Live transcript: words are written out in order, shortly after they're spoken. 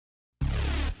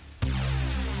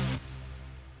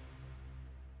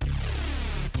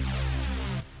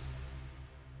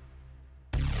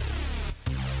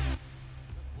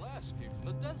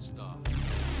The Death Star.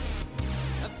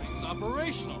 That thing's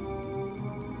operational.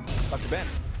 Dr. Banner.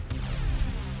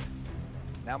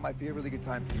 Now might be a really good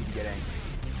time for you to get angry.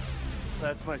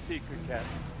 That's my secret, Captain.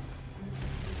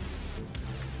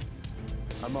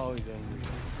 I'm always angry.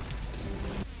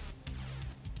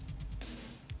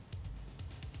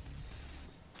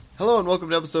 Hello and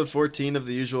welcome to episode 14 of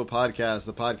The Usual Podcast,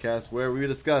 the podcast where we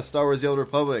discuss Star Wars The Old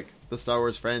Republic, the Star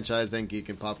Wars franchise, and geek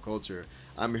and pop culture.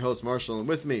 I'm your host, Marshall, and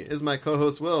with me is my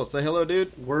co-host, Will. Say hello,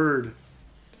 dude. Word.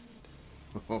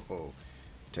 Oh,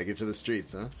 take it to the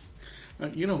streets, huh?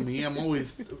 You know me, I'm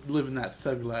always living that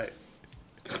thug life.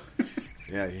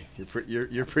 Yeah,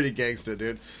 you're pretty gangsta,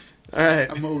 dude. All right.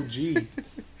 I'm OG.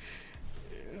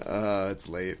 It's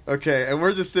late. Okay, and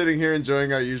we're just sitting here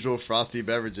enjoying our usual frosty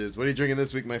beverages. What are you drinking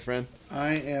this week, my friend?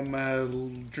 I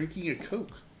am drinking a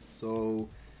Coke. So,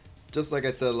 just like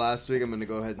I said last week, I'm going to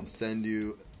go ahead and send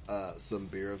you some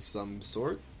beer of some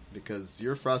sort, because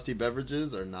your frosty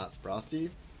beverages are not frosty,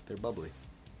 they're bubbly.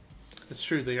 It's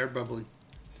true, they are bubbly.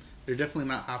 They're definitely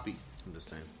not hoppy. I'm just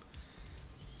saying.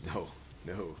 No,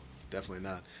 definitely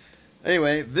not.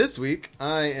 Anyway, this week,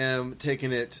 I am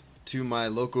taking it to my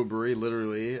local brewery,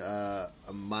 literally a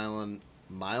mile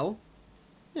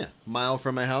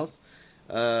from my house.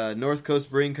 North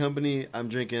Coast Brewing Company. I'm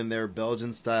drinking their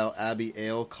Belgian-style Abbey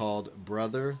Ale called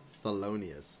Brother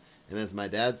Thelonious. And as my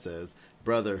dad says,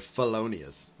 Brother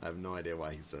Felonious. I have no idea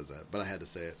why he says that, but I had to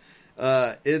say it.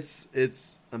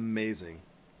 It's amazing.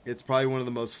 It's probably one of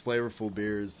the most flavorful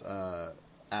beers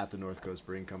at the North Coast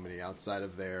Brewing Company. Outside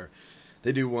of there,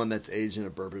 they do one that's aged in a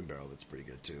bourbon barrel that's pretty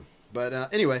good too.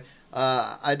 But anyway,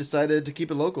 I decided to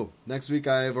keep it local. Next week,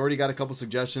 I've already got a couple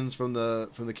suggestions from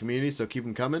the community, so keep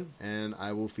them coming, and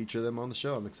I will feature them on the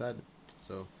show. I'm excited.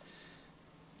 So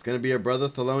it's going to be a Brother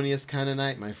Thelonious kind of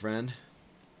night, my friend.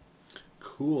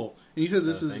 Cool. And you said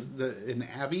this is an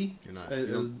Abbey? You're not.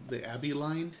 The Abbey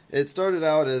line? It started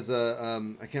out as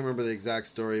a, I can't remember the exact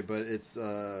story, but it's,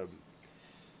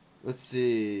 let's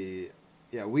see.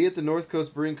 Yeah, we at the North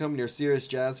Coast Brewing Company are serious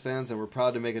jazz fans, and we're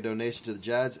proud to make a donation to the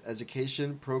jazz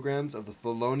education programs of the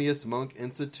Thelonious Monk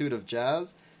Institute of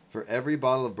Jazz for every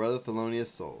bottle of Brother Thelonious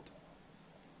sold.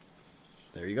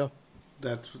 There you go.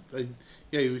 That's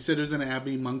yeah. You said it was an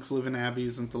abbey. Monks live in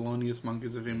abbeys, and Thelonious Monk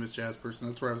is a famous jazz person.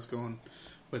 That's where I was going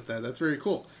with that. That's very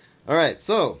cool. All right,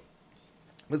 so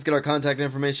let's get our contact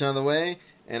information out of the way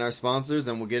and our sponsors,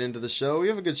 and we'll get into the show. We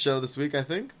have a good show this week, I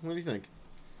think. What do you think?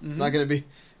 Mm-hmm. It's not going to be.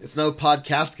 It's no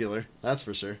podcascular, that's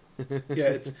for sure. Yeah,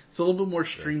 it's a little bit more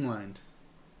streamlined.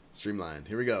 Streamlined.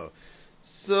 Here we go.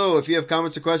 So, if you have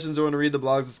comments or questions or want to read the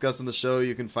blogs discussed on the show,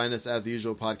 you can find us at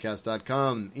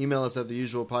theusualpodcast.com. Email us at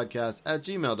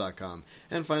theusualpodcast@gmail.com.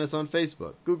 And find us on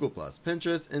Facebook, Google+,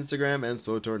 Pinterest, Instagram, and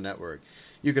SWTOR Network.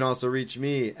 You can also reach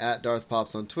me at Darth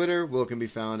Pops on Twitter. Will can be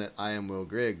found at I am Will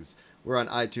Griggs. We're on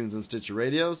iTunes and Stitcher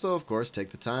Radio, so of course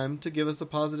take the time to give us a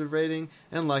positive rating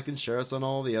and like and share us on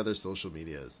all the other social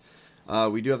medias.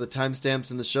 We do have the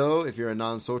timestamps in the show. If you're a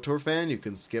non-SWTOR fan, you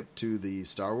can skip to the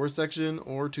Star Wars section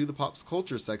or to the Pops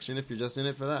Culture section if you're just in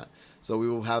it for that. So we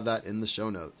will have that in the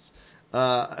show notes.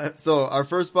 So our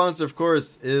first sponsor, of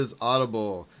course, is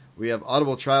Audible. We have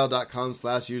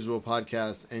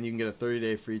audibletrial.com/usualpodcast, and you can get a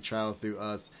 30-day free trial through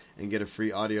us and get a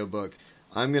free audiobook.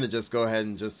 I'm going to just go ahead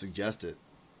and just suggest it.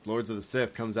 Lords of the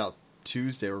Sith comes out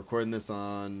Tuesday. We're recording this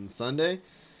on Sunday.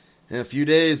 In a few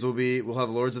days, we'll have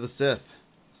Lords of the Sith.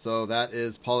 So that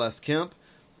is Paul S. Kemp.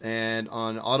 And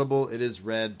on Audible, it is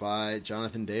read by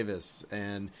Jonathan Davis.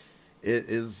 And it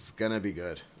is going to be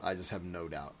good. I just have no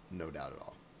doubt. No doubt at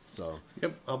all. So.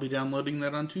 Yep, I'll be downloading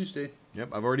that on Tuesday. Yep,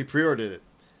 I've already pre-ordered it.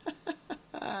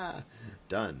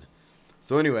 Done.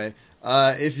 So anyway,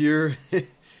 if you're...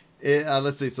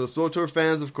 let's see. So, SWTOR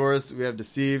fans, of course, we have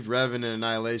Deceived, Revan, and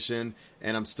Annihilation,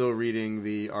 and I'm still reading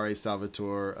the R.A.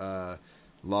 Salvatore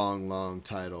long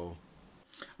title.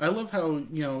 I love how,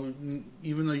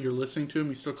 even though you're listening to him,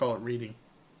 you still call it reading.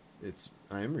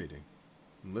 I am reading.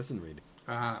 Listen reading.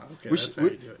 Ah, okay. That's how you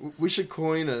do it. We should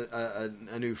coin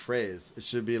a new phrase. It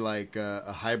should be like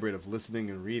a hybrid of listening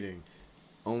and reading.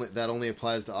 That only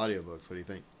applies to audiobooks. What do you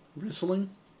think? Whistling?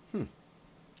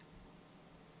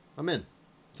 I'm in.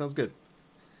 Sounds good.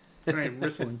 All right,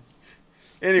 whistling.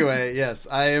 Anyway, yes,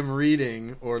 I am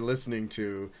reading or listening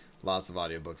to lots of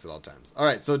audiobooks at all times. All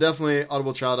right, so definitely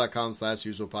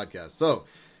audibletrial.com/usualpodcast. So,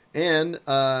 and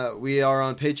we are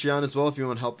on Patreon as well if you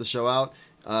want to help the show out.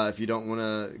 If you don't want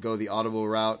to go the Audible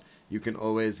route, you can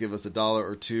always give us $1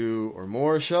 or $2 or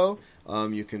more a show.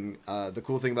 You can. The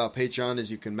cool thing about Patreon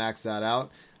is you can max that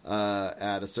out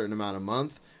at a certain amount a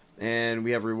month. And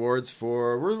we have rewards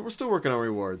for... We're still working on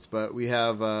rewards, but we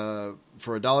have...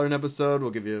 for $1 an episode,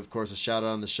 we'll give you, of course, a shout-out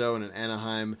on the show and an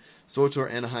Anaheim SWTOR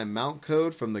Anaheim mount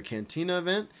code from the Cantina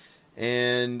event.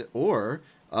 Or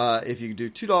if you do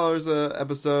 $2 a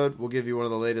episode, we'll give you one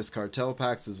of the latest cartel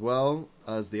packs as well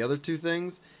as the other two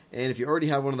things. And if you already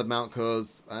have one of the mount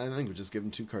codes, I think we'll just give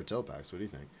them 2 cartel packs. What do you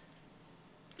think?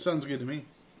 Sounds good to me.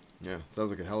 Yeah,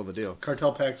 sounds like a hell of a deal.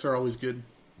 Cartel packs are always good.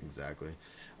 Exactly.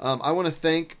 I want to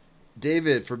thank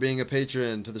David for being a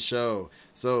patron to the show.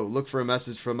 So look for a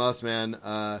message from us, man,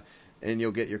 and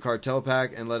you'll get your cartel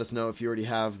pack, and let us know if you already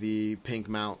have the pink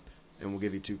mount, and we'll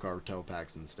give you 2 cartel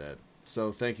packs instead.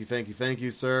 So thank you,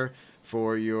 sir,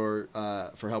 for your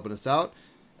for helping us out.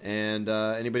 And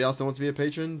anybody else that wants to be a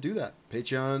patron, do that.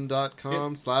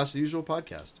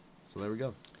 Patreon.com/theusualpodcast. So there we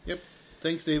go. Yep.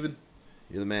 Thanks, David.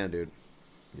 You're the man, dude.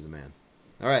 You're the man.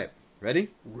 All right. Ready?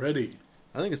 Ready.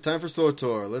 I think it's time for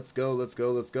SWTOR. Let's go.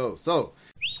 So,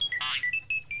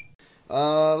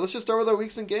 let's just start with our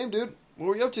weeks in game, dude. What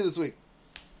were you up to this week?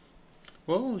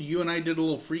 Well, you and I did a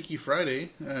little Freaky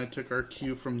Friday. Took our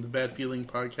cue from the Bad Feeling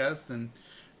podcast and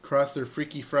crossed their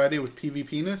Freaky Friday with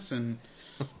PvP-ness, and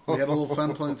we had a little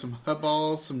fun playing some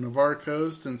Hutball, some Navarre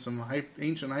Coast, and some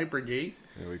Ancient Hypergate.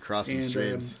 Yeah, we crossed some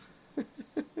streams.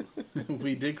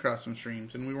 We did cross some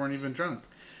streams, and we weren't even drunk.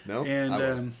 No,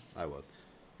 and, I was.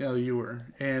 Yeah, you were.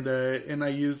 And I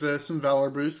used some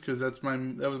Valor Boost because that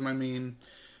was my main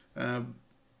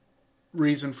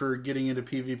reason for getting into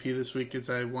PvP this week, is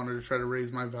I wanted to try to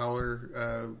raise my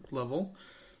Valor level.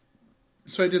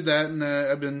 So I did that, and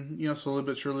I've been, slowly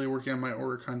but surely working on my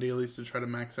Oricon dailies to try to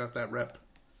max out that rep.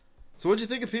 So what'd you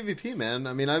think of PvP, man?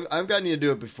 I mean, I've gotten you to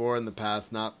do it before in the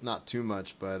past, not too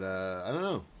much, but I don't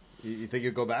know. You think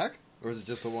you'll go back, or is it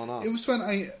just a one-off? It was fun.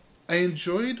 I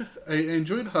enjoyed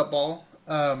Hutball.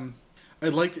 I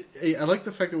liked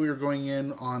the fact that we were going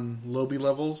in on Lobby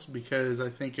levels, because I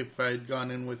think if I'd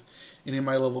gone in with any of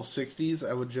my level 60s,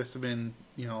 I would just have been,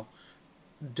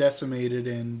 decimated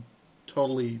and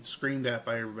totally screamed at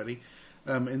by everybody.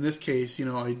 In this case,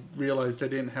 I realized I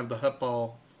didn't have the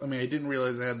Hutball. I mean, I didn't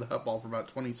realize I had the Hutball for about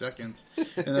 20 seconds,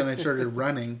 and then I started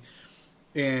running,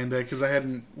 and because I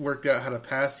hadn't worked out how to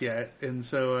pass yet, and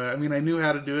so I knew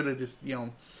how to do it. I just,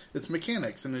 it's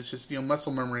mechanics, and it's just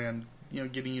muscle memory and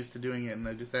getting used to doing it, and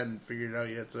I just hadn't figured it out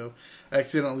yet. So I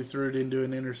accidentally threw it into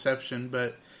an interception,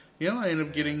 but I ended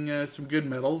up getting some good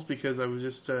medals because I was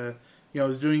just I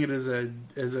was doing it as a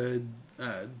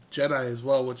Jedi as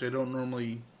well, which I don't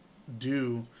normally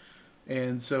do,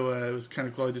 and so it was kind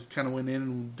of cool. I just kind of went in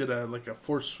and did a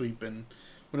force sweep, and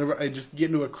whenever I just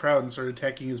get into a crowd and started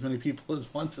attacking as many people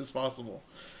as once as possible.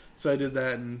 So I did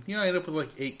that, and I ended up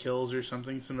with 8 kills or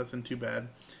something, so nothing too bad.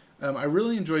 I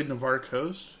really enjoyed Navarre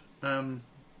Coast.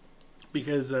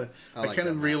 Because I kind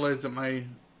of realized that my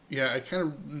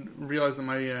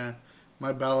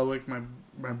my Bailiwick, my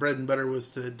bread and butter was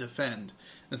to defend,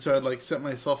 and so I'd set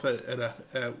myself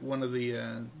at one of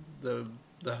the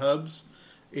hubs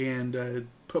and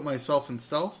put myself in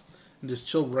stealth and just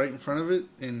chill right in front of it,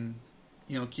 and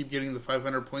keep getting the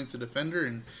 500 points of defender,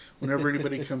 and whenever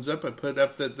anybody comes up, I put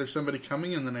up that there's somebody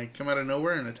coming, and then I come out of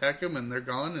nowhere and attack them, and they're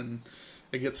gone, and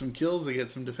I get some kills, I get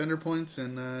some defender points,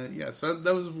 and so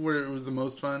that was where it was the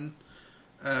most fun.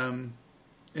 And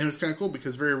it was kind of cool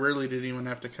because very rarely did anyone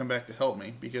have to come back to help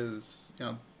me, because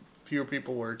fewer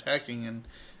people were attacking, and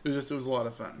it was a lot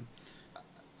of fun.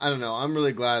 I don't know. I'm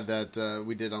really glad that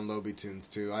we did on Lobby Tunes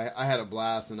too. I had a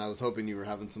blast, and I was hoping you were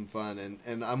having some fun.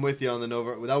 And I'm with you on the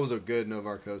Navarre. That was a good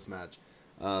Navarre Coast match,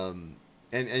 and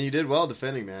you did well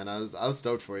defending, man. I was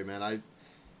stoked for you, man.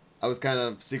 I was kind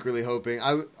of secretly hoping.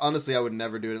 Honestly, I would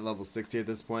never do it at level 60 at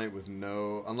this point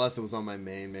unless it was on my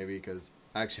main, maybe, because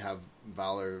I actually have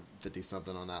Valor 50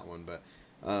 something on that one, but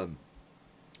I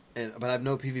have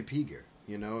no PvP gear,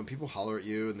 and people holler at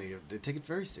you and they take it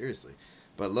very seriously.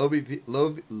 But Lobby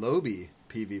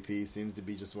PvP seems to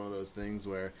be just one of those things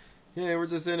where, yeah, we're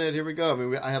just in it. Here we go. I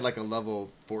mean, I had a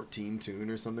level 14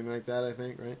 tune or something like that, I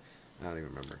think, right? I don't even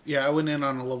remember. Yeah, I went in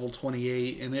on a level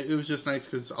 28, and it was just nice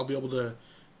because I'll be able to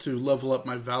level up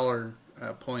my Valor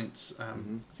points,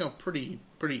 pretty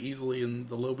easily in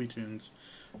the Lobby tunes.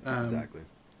 Exactly.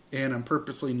 And I'm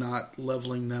purposely not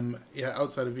leveling them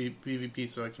outside of PvP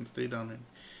so I can stay down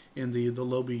in the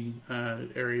Lobby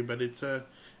area. But it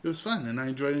was fun, and I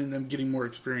enjoyed it, and I'm getting more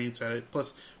experience at it.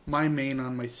 Plus, my main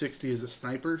on my 60 is a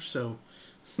sniper, so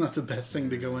it's not the best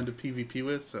thing to go into PvP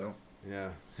with. So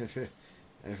yeah,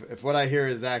 if what I hear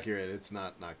is accurate, it's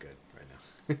not good right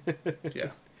now. Yeah.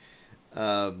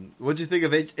 What'd you think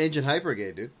of Ancient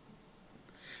Hypergate, dude?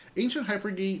 Ancient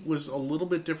Hypergate was a little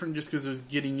bit different just because it was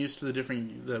getting used to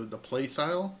the play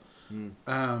style.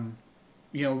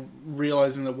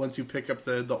 Realizing that once you pick up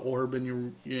the orb and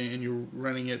you're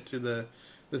running it to the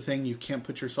thing, you can't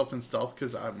put yourself in stealth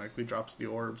because it automatically drops the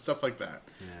orb, stuff like that.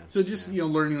 Yeah, so just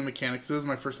learning the mechanics. This was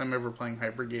my first time ever playing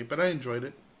Hypergate, but I enjoyed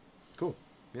it. Cool.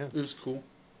 Yeah, it was cool.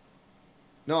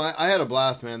 No, I had a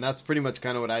blast, man. That's pretty much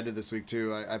kind of what I did this week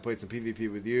too. I played some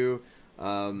PvP with you.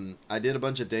 I did a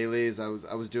bunch of dailies. I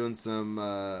was doing some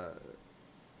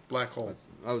Black Hole.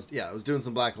 I was doing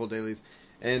some Black Hole dailies,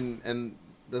 and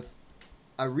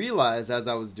I realized as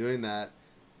I was doing that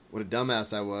what a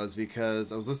dumbass I was,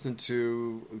 because I was listening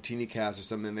to Utini Cast or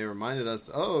something, and they reminded us,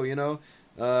 to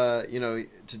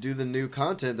do the new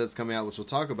content that's coming out, which we'll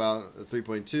talk about,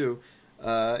 3.2, you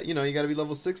got to be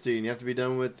level 60, and you have to be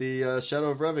done with the Shadow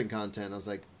of Revan content. I was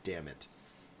like, damn it.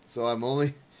 So I'm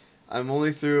only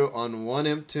through on 1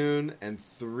 Imp Tune and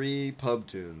 3 Pub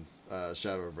Tunes,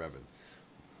 Shadow of Revan.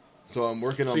 So I'm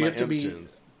working on my Imp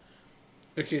Tunes.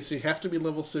 Okay, so you have to be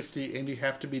level 60, and you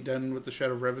have to be done with the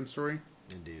Shadow of Revan story?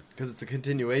 Indeed. Because it's a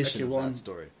continuation of that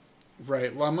story.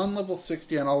 Right. Well, I'm on level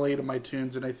 60 on all 8 of my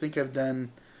tunes, and I think I've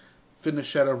finished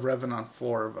Shadow of Revan on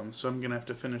 4 of them, so I'm going to have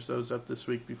to finish those up this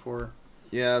week before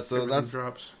everything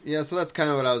drops. Yeah, so that's kind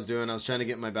of what I was doing. I was trying to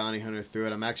get my Bounty Hunter through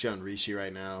it. I'm actually on Rishi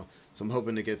right now, so I'm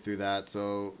hoping to get through that.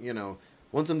 So,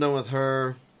 once I'm done with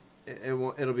her,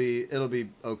 it'll be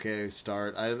okay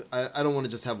start. I don't want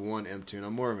to just have 1 Imp tune.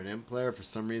 I'm more of an Imp player. For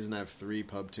some reason, I have 3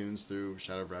 Pub tunes through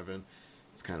Shadow of Revan.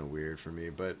 It's kind of weird for me,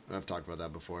 but I've talked about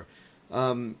that before.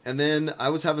 And then I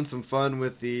was having some fun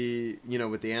with the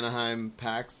Anaheim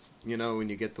packs. When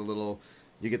you get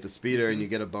the speeder and you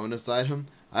get a bonus item.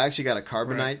 I actually got a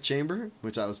Carbonite chamber,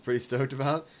 which I was pretty stoked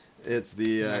about. It's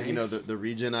the nice. The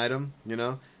regen item,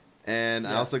 And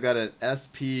I also got an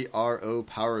SPRO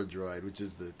power droid, which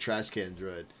is the trash can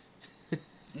droid.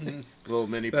 Little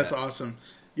mini pack. That's awesome.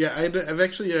 Yeah, I've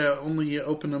actually only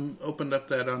opened up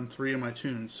that on 3 of my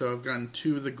tunes. So I've gotten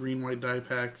 2 of the green-white die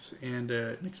packs and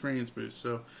an experience boost.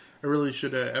 So I really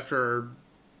should, after our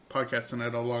podcast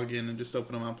tonight, I'll log in and just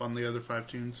open them up on the other 5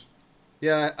 tunes.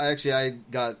 Yeah, I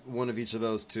got 1 of each of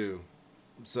those too.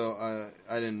 So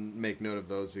I didn't make note of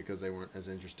those because they weren't as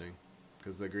interesting.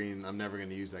 Because the green, I'm never going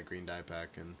to use that green die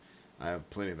pack, and I have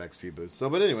plenty of XP boosts. So,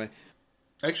 but anyway,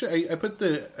 actually, I put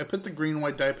the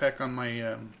green-white die pack on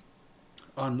my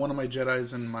on one of my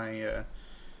Jedis and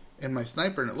my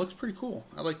sniper, and it looks pretty cool.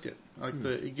 I liked it.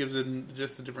 It gives it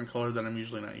just a different color that I'm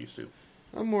usually not used to.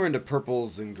 I'm more into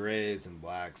purples and grays and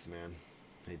blacks, man.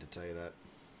 I hate to tell you that.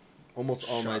 Almost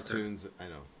all my tunes, I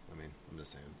know. I mean, I'm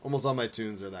just saying. Almost all my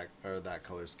tunes are that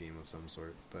color scheme of some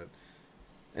sort, but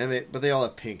they all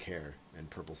have pink hair and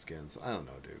purple skin. So I don't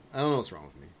know, dude. I don't know what's wrong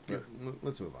with me. But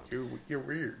let's move on. You're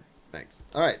weird. Thanks.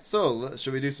 All right, so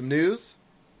should we do some news?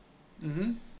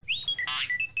 Mm-hmm.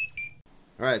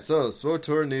 All right, so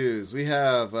SWTOR news. We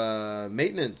have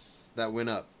maintenance that went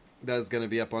up. That is going to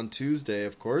be up on Tuesday,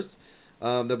 of course.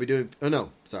 They'll be doing... Oh,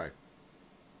 no, sorry.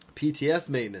 PTS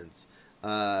maintenance.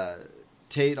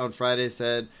 Tate on Friday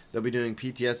said they'll be doing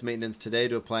PTS maintenance today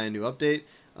to apply a new update.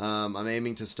 I'm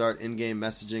aiming to start in-game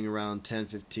messaging around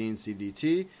 10:15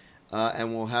 CDT,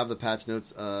 and we'll have the patch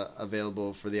notes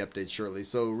available for the update shortly.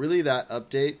 So really that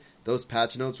update, those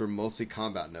patch notes were mostly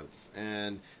combat notes,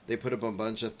 and they put up a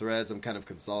bunch of threads. I'm kind of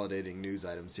consolidating news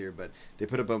items here, but they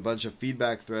put up a bunch of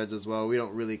feedback threads as well. We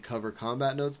don't really cover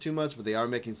combat notes too much, but they are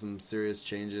making some serious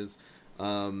changes,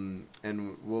 and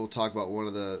we'll talk about one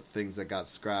of the things that got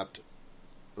scrapped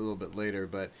a little bit later,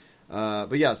 but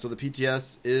yeah, so the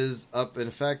PTS is up in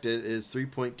effect. It is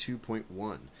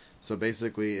 3.2.1. So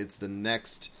basically it's the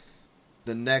next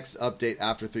update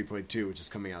after 3.2, which is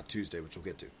coming out Tuesday, which we'll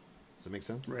get to. Does that make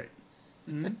sense? Right.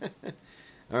 Mm-hmm.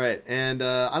 All right, and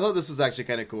I thought this was actually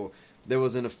kind of cool. There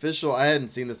was an official. I hadn't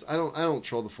seen this. I don't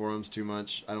troll the forums too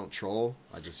much. I don't troll.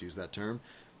 I just use that term.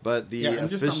 But I'm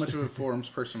just not much of a forums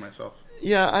person myself.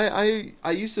 Yeah,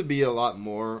 I used to be a lot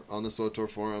more on the SWTOR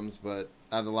forums, but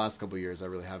the last couple of years I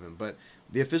really haven't. But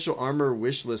the official armor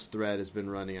wishlist thread has been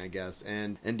running, I guess,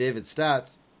 and David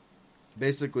Stats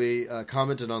basically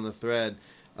commented on the thread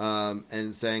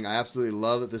and saying, "I absolutely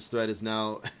love that this thread is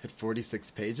now at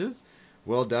 46 pages.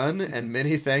 Well done, and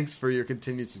many thanks for your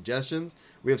continued suggestions.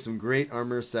 We have some great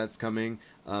armor sets coming,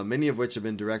 many of which have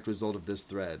been direct result of this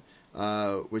thread.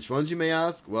 Which ones, you may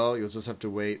ask? Well, you'll just have to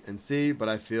wait and see, but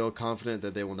I feel confident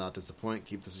that they will not disappoint.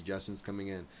 Keep the suggestions coming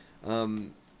in."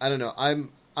 I don't know.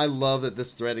 I love that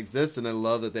this thread exists, and I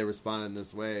love that they respond in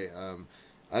this way.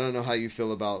 I don't know how you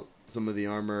feel about some of the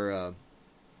armor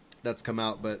that's come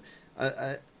out, but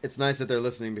it's nice that they're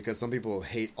listening, because some people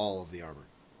hate all of the armor,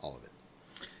 all of it.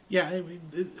 Yeah, I mean,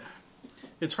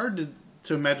 it's hard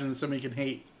to imagine that somebody can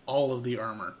hate all of the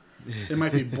armor. they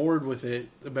might be bored with it.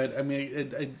 But I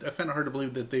mean, I find it hard to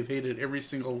believe that they've hated every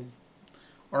single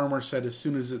armor set as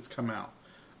soon as it's come out.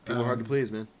 People are hard to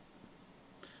please, man.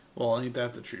 Well, ain't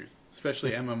that the truth?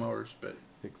 Especially MMOers, but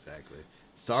Exactly.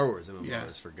 Star Wars MMOs,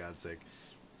 Yeah. for God's sake.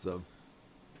 So,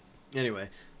 anyway,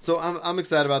 so I'm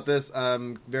excited about this.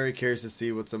 I'm very curious to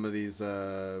see what some of these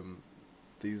armor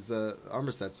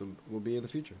sets will be in the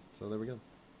future. So there we go.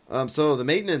 So the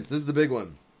maintenance, this is the big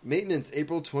one. Maintenance,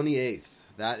 April 28th.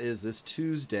 That is this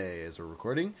Tuesday as we're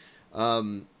recording.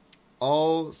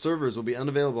 All servers will be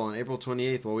unavailable on April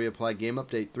 28th while we apply Game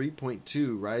Update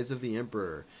 3.2, Rise of the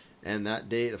Emperor. And that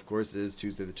date, of course, is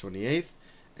Tuesday the 28th,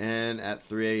 and at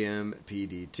 3 a.m.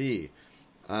 PDT.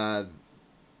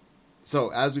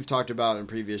 So, as we've talked about in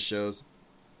previous shows,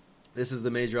 this is the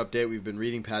major update. We've been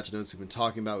reading patch notes, we've been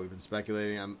talking about, we've been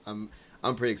speculating. I'm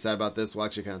pretty excited about this. We'll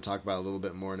actually kind of talk about it a little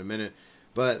bit more in a minute.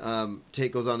 But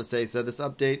Tate goes on to say, this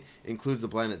update includes the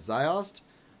planet Ziost,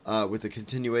 with the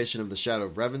continuation of the Shadow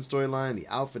of Revan storyline, the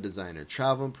Alpha Designer,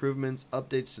 travel improvements,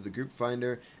 updates to the group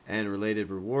finder, and related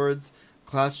rewards,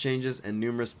 class changes, and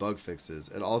numerous bug fixes.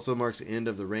 It also marks the end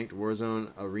of the Ranked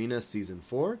Warzone Arena Season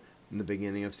 4 and the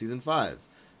beginning of Season 5.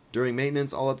 During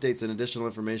maintenance, all updates and additional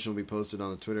information will be posted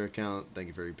on the Twitter account. Thank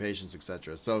you for your patience,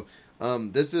 etc. So,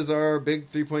 this is our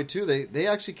big 3.2. They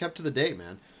actually kept to the date,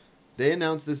 man. They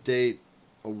announced this date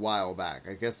a while back.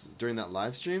 I guess during that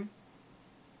live stream.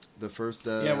 The first...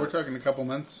 yeah, we're talking a couple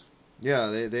months. Yeah,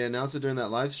 they announced it during that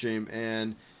live stream,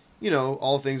 and...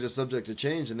 all things are subject to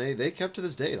change, and they kept to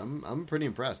this date. I'm pretty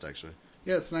impressed, actually.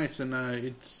 Yeah, it's nice, and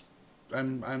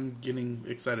I'm getting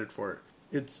excited for it.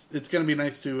 It's going to be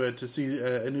nice to see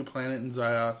a new planet in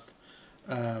Ziost.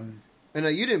 And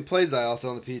you didn't play Ziost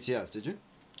on the PTS, did you?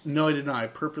 No, I did not. I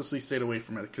purposely stayed away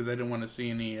from it because I didn't want to see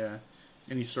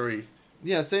any story.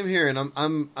 Yeah, same here, and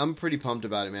I'm pretty pumped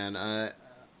about it, man.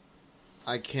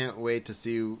 I can't wait to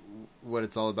see what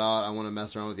it's all about. I want to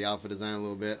mess around with the alpha design a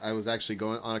little bit. I was actually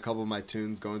going on a couple of my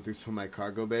tunes, going through some of my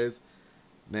cargo bays.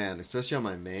 Man, especially on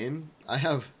my main, I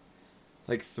have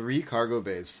like 3 cargo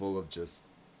bays full of just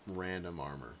random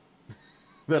armor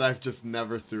that I've just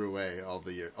never threw away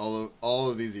all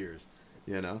of these years.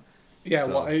 Yeah, So.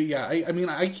 well, I mean,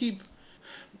 I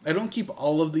don't keep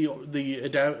all of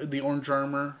the orange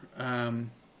armor.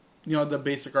 The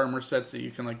basic armor sets that you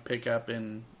can like pick up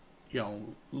in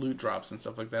loot drops and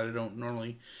stuff like that. I don't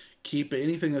normally keep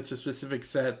anything that's a specific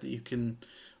set that you can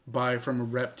buy from a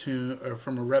rep or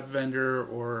from a rep vendor,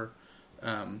 or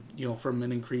from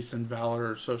an increase in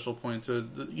valor or social points. So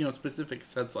specific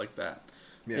sets like that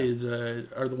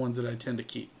are the ones that I tend to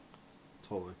keep.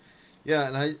 Totally. Yeah,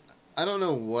 and I don't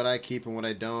know what I keep and what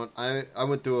I don't. I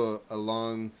went through a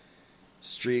long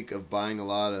streak of buying a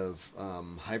lot of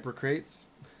hyper crates.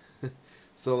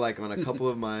 So like on a couple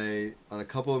of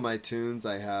my tunes,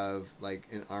 I have like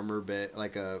an armor bay,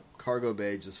 like a cargo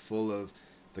bay, just full of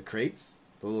the crates,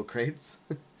 the little crates.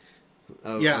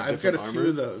 I've got a few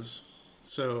of those.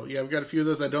 So I've got a few of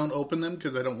those. I don't open them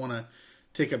because I don't want to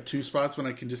take up 2 spots when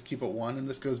I can just keep it 1. And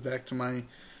this goes back to my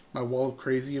wall of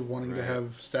crazy of wanting to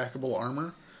have stackable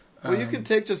armor. Well, you can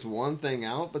take just one thing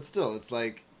out, but still, it's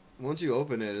like once you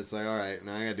open it, it's like, all right,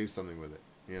 now I gotta do something with it,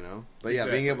 But yeah,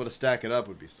 being able to stack it up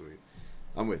would be sweet.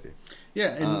 I'm with you.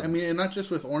 Yeah, and and not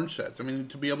just with orange sets. I mean,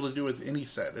 to be able to do with any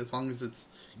set, as long as it's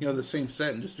the same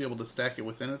set, and just be able to stack it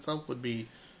within itself would be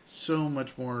so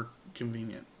much more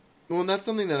convenient. Well, and that's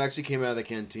something that actually came out of the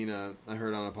Cantina. I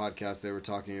heard on a podcast they were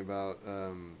talking about,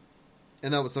 and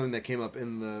that was something that came up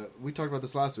we talked about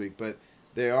this last week, but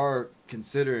they are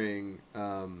considering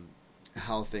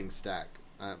how things stack,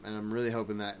 and I'm really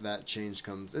hoping that change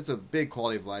comes. It's a big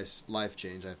quality of life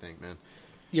change, I think, man.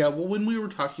 Yeah, well, when we were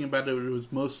talking about it, it was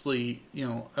mostly,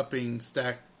 upping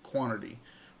stack quantity,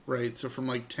 right? So from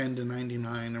like 10 to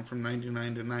 99 and from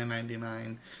 99 to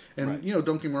 999. And, right.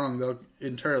 Don't get me wrong, they'll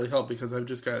entirely help because I've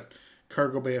just got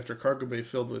cargo bay after cargo bay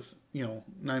filled with,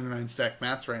 99 stack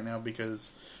mats right now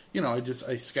because, I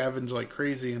scavenge like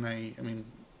crazy, and I mean,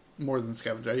 more than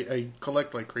scavenge, I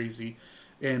collect like crazy,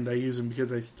 and I use them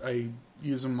because I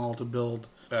use them all to build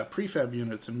prefab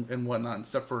units and whatnot and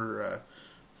stuff for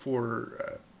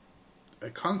a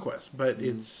conquest, but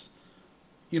it's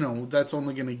that's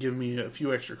only going to give me a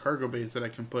few extra cargo bays that I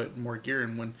can put more gear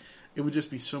in, when it would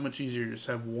just be so much easier to just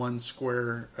have 1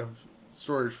 square of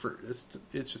storage for it's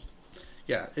just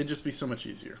it'd just be so much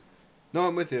easier. No,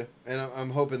 I'm with you, and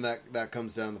I'm hoping that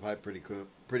comes down the pipe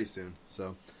pretty soon.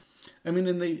 So they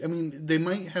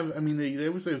might have. They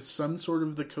always have some sort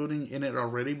of the coding in it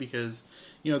already because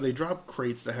they drop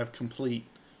crates that have complete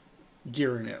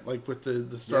gear in it, like with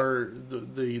the star,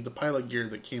 the pilot gear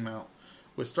that came out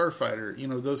with Starfighter. You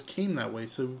know, those came that way,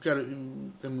 so we've got to.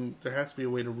 I mean, there has to be a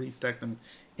way to restack them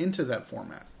into that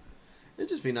format. It'd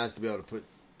just be nice to be able to put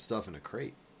stuff in a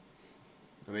crate.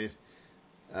 I mean,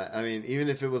 even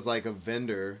if it was like a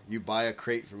vendor, you buy a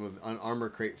crate from an armor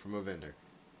crate from a vendor,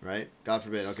 right? God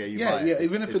forbid. Okay, you buy it. Yeah.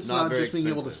 Even if it's not very just being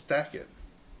able to expensive. stack it.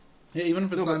 Yeah, even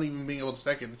if it's not even being able to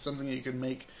stack it, it's something that you can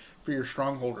make for your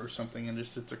stronghold or something, and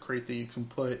just it's a crate that you can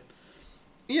put.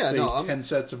 Yeah, say, no, 10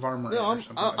 sets of armor. No, in or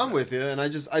something like I'm that. with you, and I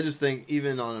just think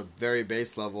even on a very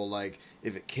base level, like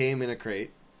if it came in a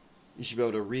crate, you should be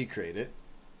able to recrate it.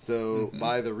 So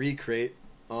buy the recrate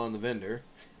on the vendor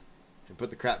and put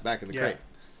the crap back in the crate.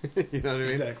 You know what I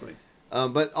mean? Exactly.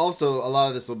 But also, a lot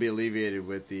of this will be alleviated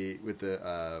with the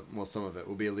some of it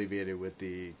will be alleviated with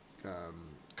the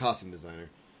costume designer.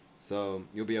 So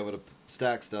you'll be able to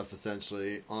stack stuff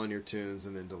essentially on your tunes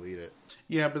and then delete it.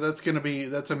 Yeah, but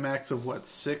that's a max of what,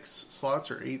 6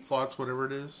 slots or 8 slots, whatever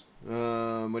it is,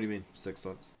 What do you mean 6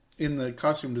 slots? in the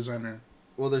costume designer.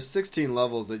 Well, there's 16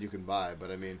 levels that you can buy,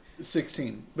 but I mean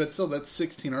 16, but still, that's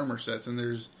 16 armor sets, and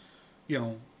there's,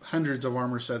 hundreds of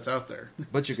armor sets out there.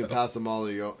 But you can pass them all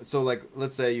to your... So, like,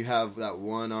 let's say you have that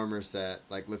one armor set.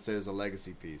 Like, let's say there's a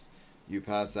legacy piece. You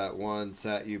pass that one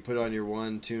set. You put on your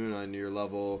one tune on your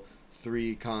level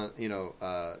 3 costume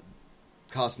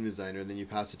designer. Then you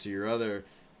pass it to your other,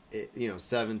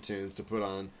 7 tunes to put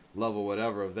on level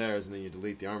whatever of theirs. And then you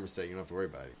delete the armor set. You don't have to worry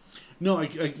about it. No, I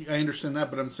understand that,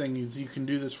 but I'm saying is you can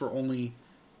do this for only,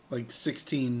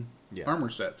 16 Yes. armor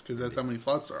sets, because that's how many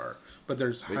slots there are. But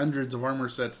there's hundreds of armor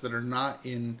sets that are not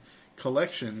in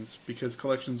collections, because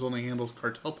collections only handles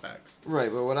cartel packs.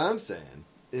 Right, but what I'm saying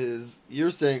is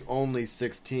you're saying only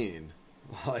 16.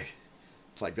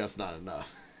 Like that's not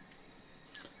enough.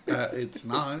 It's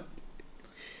not.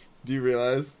 Do you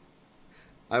realize?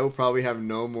 I will probably have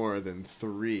no more than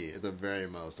 3 at the very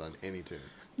most on any tune.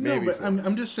 Maybe No, but 4.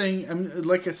 I'm just saying.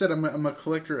 Like I said, I'm a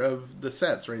collector of the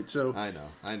sets, right? So I know. You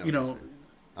what you're know, saying.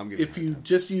 I'm giving if you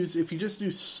just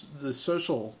do the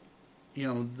social,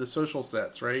 the social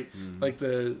sets, right? Mm-hmm. Like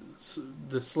the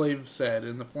slave set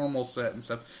and the formal set and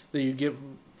stuff that you get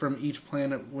from each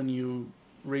planet when you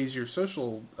raise your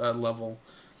social level.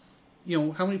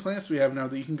 How many planets do we have now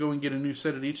that you can go and get a new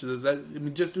set at each of those?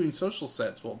 Just doing social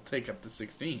sets will take up to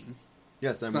 16.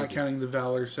 Yes, I'm It's not with you. counting the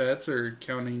Valor sets or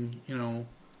counting,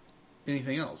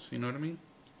 anything else. You know what I mean?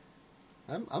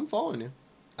 I'm following you.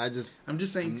 I'm just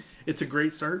saying it's a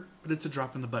great start, but it's a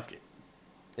drop in the bucket.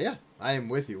 Yeah, I am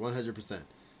with you 100%.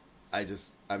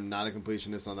 I'm not a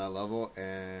completionist on that level,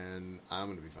 and I'm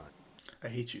going to be fine. I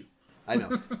hate you. I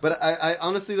know. But I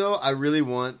honestly, though, I really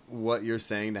want what you're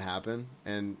saying to happen,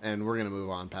 and we're going to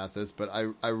move on past this, but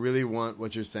I really want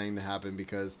what you're saying to happen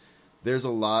because there's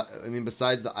a lot,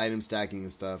 besides the item stacking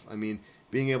and stuff,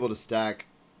 being able to stack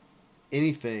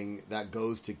anything that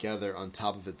goes together on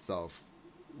top of itself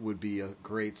would be a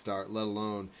great start, let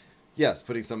alone, yes,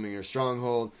 putting something in your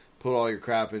stronghold, put all your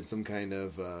crap in some kind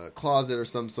of closet or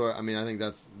some sort. I think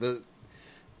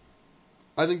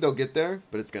I think they'll get there,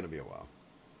 but it's going to be a while.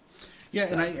 Yeah,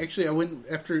 and I went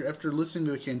after listening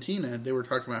to the Cantina. They were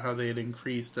talking about how they had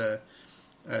increased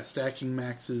stacking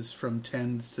maxes from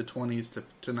 10s to 20s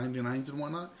to 99s and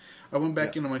whatnot. I went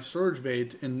back into my storage bay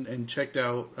and checked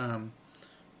out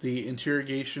the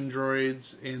interrogation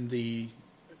droids and the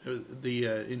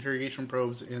interrogation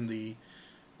probes and the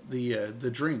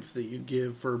drinks that you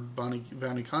give for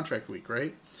bounty contract week,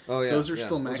 right? Oh yeah, those are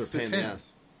still those maxed are pain at in the 10.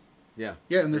 ass. Yeah,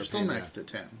 Yeah, and they're still pain in the maxed ass. at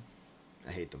 10.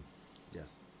 I hate them.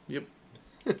 Yes. Yep.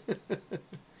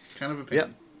 Kind of a pain.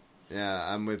 Yep.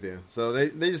 Yeah, I'm with you. So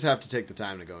they just have to take the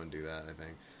time to go and do that, I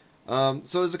think.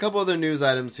 So there's a couple other news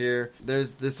items here.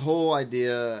 There's this whole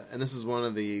idea, and this is one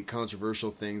of the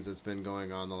controversial things that's been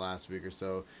going on the last week or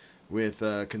so with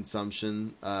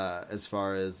consumption as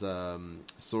far as Sorks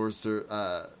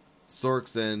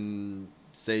and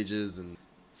Sages. And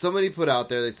somebody put out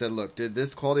there, they said, look, did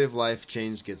this quality of life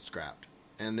change get scrapped?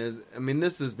 And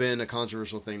this has been a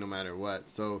controversial thing no matter what.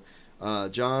 So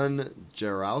John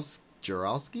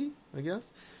Jarowski, I guess,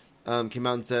 came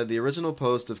out and said the original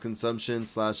post of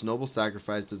consumption/noble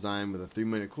sacrifice design with a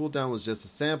 3-minute cooldown was just a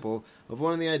sample of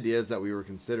one of the ideas that we were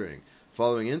considering.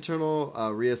 Following internal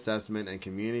reassessment and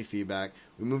community feedback,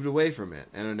 we moved away from it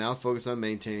and are now focused on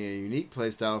maintaining a unique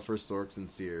playstyle for Sorks and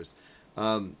Seers.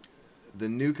 The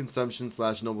new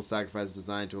consumption/noble sacrifice is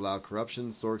designed to allow corruption,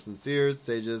 Sorks and Seers,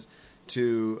 Sages,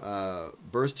 to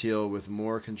burst heal with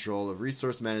more control of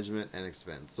resource management and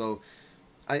expense. So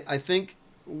I think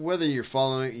whether you're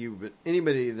following,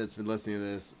 anybody that's been listening to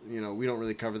this, we don't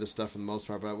really cover this stuff for the most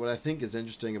part, but what I think is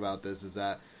interesting about this is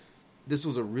that this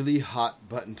was a really hot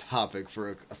button topic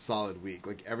for a solid week.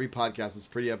 Like every podcast was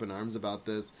pretty up in arms about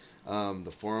this.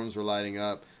 The forums were lighting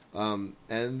up,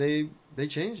 and they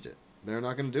changed it. They're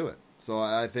not going to do it. So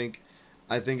I think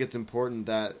it's important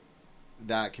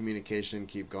that communication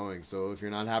keep going. So if you're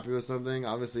not happy with something,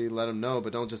 obviously let them know,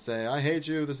 but don't just say, I hate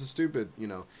you, this is stupid.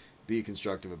 Be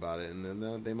constructive about it, and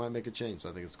then they might make a change. So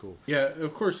I think it's cool. Yeah,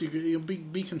 of course you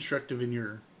be constructive in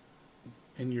your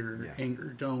anger.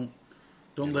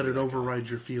 Don't let it override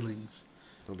your feelings.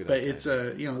 Don't be that But guy. it's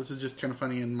this is just kind of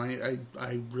funny, and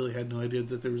I really had no idea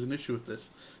that there was an issue with this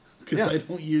because Yeah. I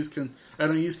don't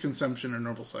use consumption or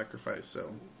noble sacrifice.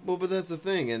 So Well, but that's the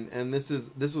thing, and this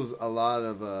was a lot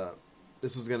of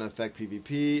this was going to affect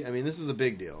PvP. I mean, this was a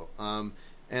big deal,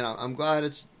 and I'm glad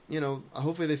it's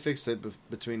hopefully they fix it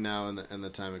between now and the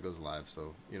time it goes live.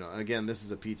 So again, this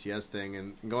is a PTS thing,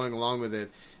 and going along with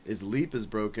it is Leap is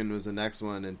Broken was the next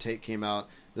one, and Tate came out.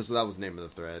 That was the name of the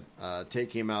thread. Tate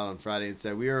came out on Friday and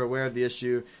said, we are aware of the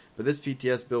issue, but this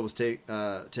PTS build was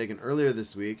taken earlier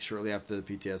this week, shortly after the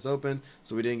PTS opened,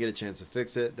 so we didn't get a chance to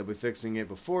fix it. They'll be fixing it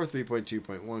before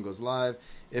 3.2.1 goes live,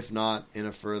 if not in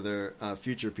a further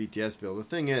future PTS build. The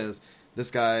thing is,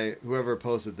 this guy, whoever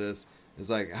posted this, is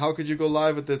like, how could you go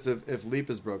live with this if Leap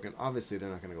is broken? Obviously, they're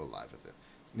not going to go live with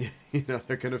it.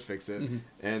 They're going to fix it,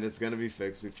 and it's going to be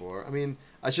fixed before. I mean,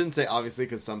 I shouldn't say obviously,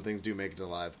 because some things do make it to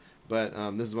live, but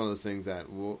this is one of those things that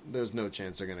there's no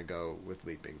chance they're going to go with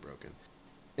Leap being broken.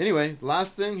 Anyway,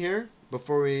 last thing here,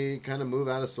 before we kind of move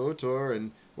out of SWTOR,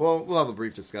 and we'll have a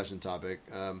brief discussion topic.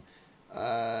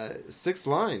 Sixth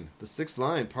Line, the Sixth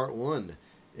Line Part 1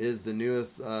 is the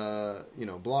newest,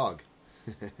 blog.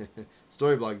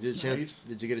 Story blog. Did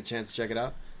you get a chance to check it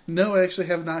out? no, I actually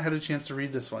have not had a chance to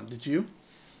read this one. Did you?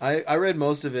 I read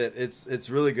most of it. It's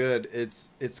really good.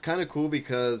 It's kind of cool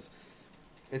because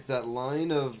it's that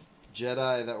line of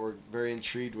Jedi that we're very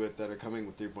intrigued with that are coming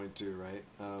with 3.2, right?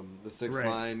 The sixth Right.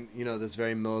 line, that's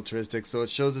very militaristic. So it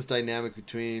shows this dynamic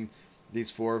between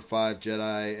these 4 or 5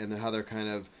 Jedi and how they're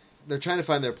trying to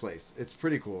find their place. It's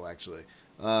pretty cool, actually.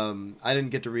 I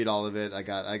didn't get to read all of it. I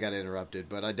got interrupted,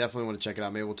 but I definitely want to check it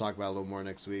out. Maybe we'll talk about it a little more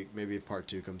next week. Maybe if part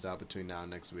 2 comes out between now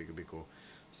and next week, it'd be cool.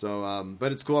 So,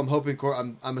 but it's cool. I'm hoping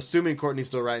I'm assuming Courtney's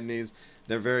still writing these.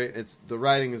 The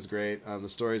writing is great. The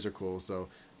stories are cool. So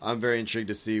I'm very intrigued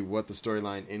to see what the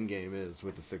storyline in game is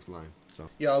with the sixth line. So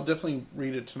Yeah, I'll definitely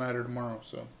read it tonight or tomorrow.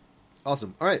 So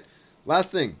awesome. All right,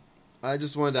 last thing. I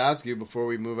just wanted to ask you before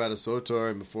we move out of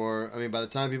SWTOR and by the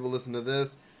time people listen to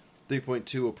this,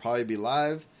 3.2 will probably be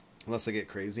live, unless I get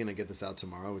crazy and I get this out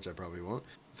tomorrow, which I probably won't.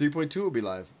 3.2 will be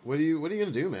live. What are you gonna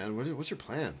do, man? What's your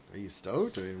plan? Are you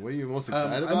stoked? I mean, what are you most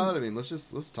excited about? I mean, let's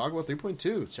talk about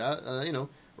 3.2. Chat,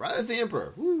 Rise the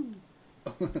Emperor. Woo!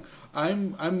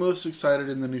 I'm most excited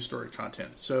in the new story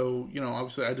content. So,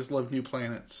 obviously I just love new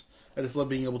planets. I just love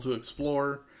being able to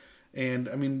explore. And,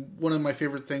 I mean, one of my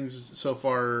favorite things so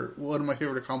far, one of my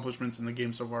favorite accomplishments in the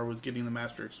game so far was getting the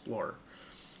Master Explorer.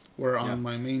 Where on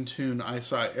my main tune, I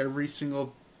saw every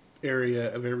single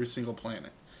area of every single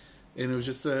planet. And it was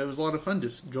just, it was a lot of fun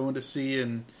just going to see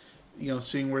and,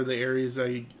 seeing where the areas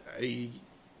I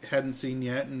hadn't seen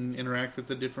yet and interact with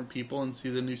the different people and see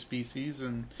the new species.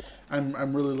 And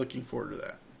I'm really looking forward to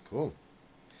that. Cool.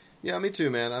 Yeah, me too,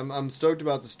 man. I'm stoked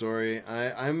about the story.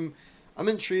 I'm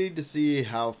intrigued to see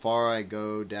how far I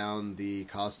go down the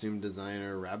costume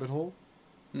designer rabbit hole.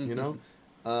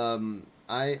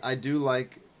 I do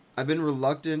like. I've been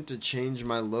reluctant to change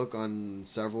my look on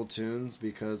several tunes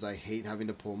because I hate having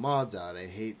to pull mods out. I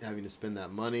hate having to spend that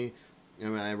money. I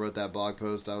mean, I wrote that blog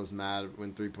post. I was mad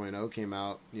when 3.0 came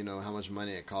out. How much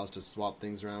money it cost to swap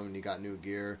things around when you got new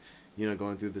gear.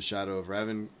 Going through the Shadow of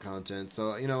Revan content.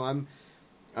 So I'm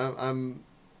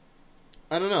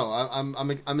I don't know.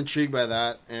 I'm intrigued by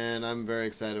that, and I'm very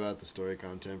excited about the story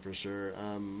content for sure.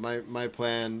 My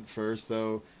plan first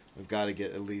though, I've got to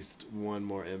get at least one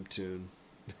more Imp tune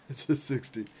to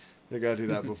 60. I got to do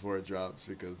that before it drops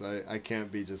because I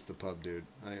can't be just the pub dude.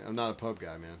 I'm not a pub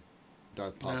guy, man.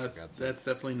 Darth Pops. That's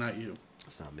definitely not you.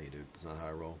 It's not me, dude. It's not how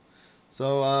I roll.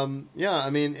 So yeah,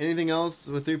 I mean, anything else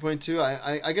with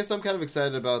 3.2? I guess I'm kind of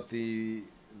excited about the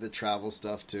travel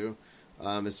stuff too,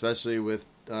 especially with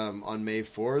on May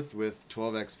 4th with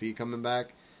 12 XP coming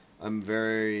back. I'm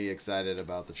very excited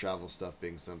about the travel stuff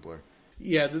being simpler.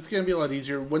 Yeah, that's going to be a lot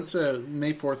easier. Once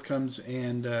May 4th comes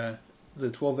and the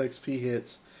 12 XP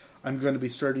hits, I'm going to be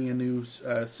starting a new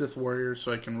Sith Warrior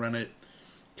so I can run it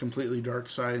completely dark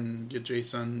side and get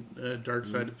Jason dark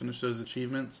side to finish those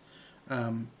achievements.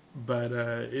 But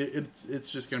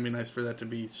it's just going to be nice for that to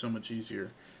be so much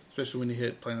easier, especially when you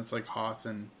hit planets like Hoth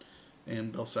and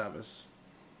Belsavis.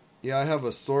 Yeah, I have a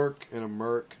Sork and a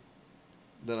Merc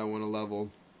that I want to level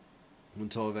when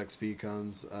 12 XP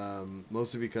comes.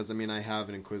 Mostly because I have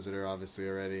an Inquisitor obviously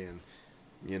already, and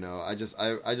I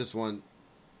just want.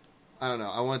 I don't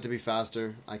know. I want it to be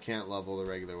faster. I can't level the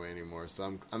regular way anymore,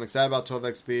 so I'm excited about 12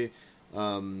 XP,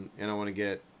 and I want to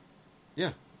get.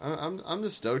 Yeah, I'm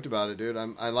just stoked about it, dude.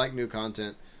 I like new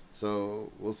content,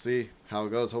 so we'll see how it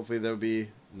goes. Hopefully there'll be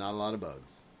not a lot of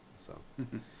bugs. So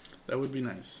that would be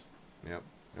nice. Yep.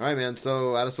 All right, man.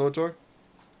 So out of SWTOR?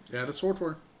 Yeah, out of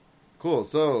SWTOR. Cool.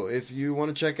 So if you want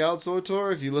to check out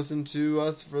SWTOR, if you listen to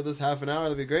us for this half an hour,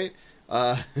 that'd be great.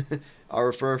 Our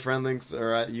refer a friend links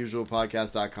are at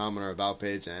usualpodcast.com on our about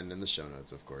page and in the show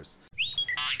notes, of course.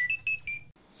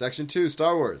 Section 2,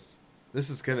 Star Wars. This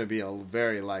is going to be a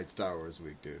very light Star Wars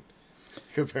week, dude,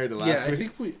 compared to last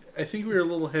week. I think we were a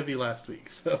little heavy last week,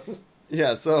 so...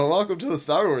 Yeah, so welcome to the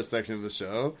Star Wars section of the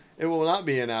show. It will not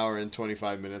be an hour and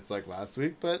 25 minutes like last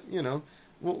week, but,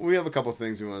 we have a couple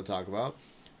things we want to talk about.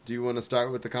 Do you want to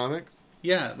start with the comics?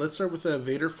 Yeah, let's start with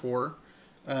Vader 4,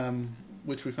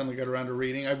 which we finally got around to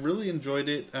reading. I really enjoyed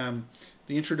it.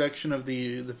 The introduction of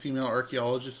the female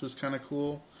archaeologist was kind of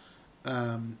cool.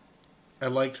 I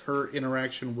liked her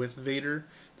interaction with Vader,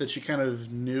 that she kind of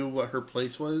knew what her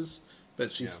place was,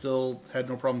 but she still had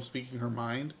no problem speaking her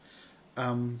mind.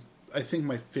 I think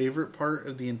my favorite part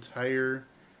of the entire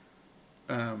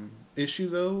issue,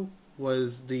 though,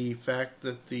 was the fact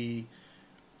that the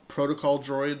protocol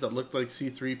droid that looked like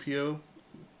C-3PO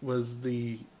was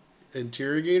the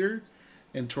interrogator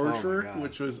and torturer,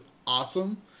 which was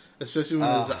awesome, especially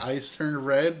when his eyes turned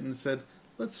red and said,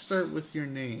 "Let's start with your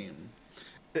name."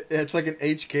 It's like an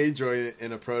HK droid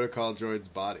in a protocol droid's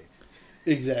body.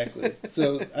 Exactly.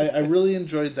 So I really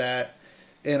enjoyed that,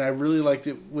 and I really liked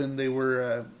it when they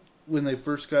were when they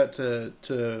first got to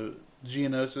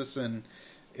Geonosis,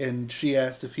 and she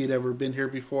asked if he had ever been here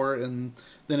before, and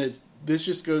then this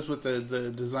just goes with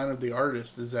the design of the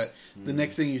artist, is that the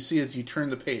next thing you see is you turn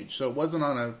the page. So it wasn't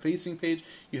on a facing page,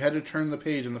 you had to turn the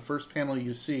page, and the first panel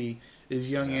you see is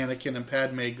young Anakin and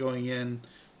Padme going in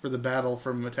for the battle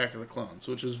from Attack of the Clones,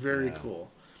 which is very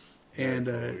cool. And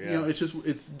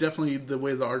it's definitely the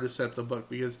way the artist set up the book,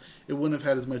 because it wouldn't have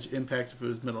had as much impact if it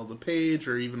was middle of the page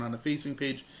or even on a facing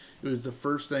page. It was the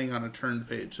first thing on a turned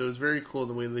page, so it was very cool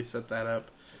the way they set that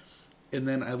up. And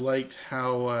then I liked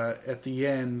how at the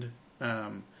end,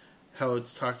 how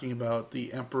it's talking about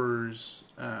the Emperor's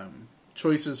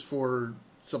choices for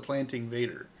supplanting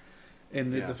Vader,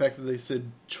 and the fact that they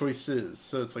said choices,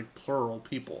 so it's like plural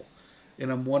people.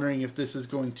 And I'm wondering if this is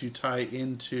going to tie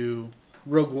into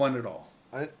Rogue One at all.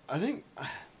 I think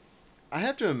I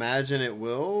have to imagine it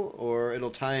will, or it'll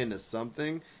tie into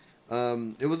something.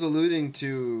 It was alluding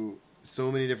to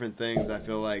so many different things. I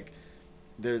feel like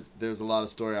there's a lot of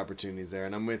story opportunities there,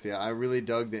 and I'm with you. I really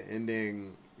dug the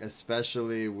ending,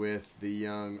 especially with the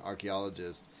young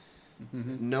archaeologist.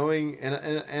 Mm-hmm. Knowing,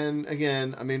 and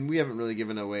again, we haven't really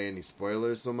given away any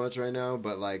spoilers so much right now,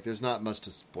 but there's not much to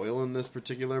spoil in this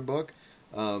particular book.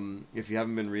 If you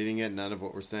haven't been reading it, none of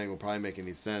what we're saying will probably make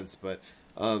any sense, but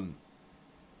I'm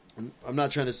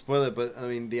not trying to spoil it, but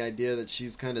the idea that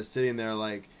she's kind of sitting there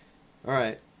like, all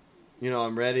right,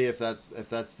 I'm ready if that's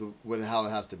how it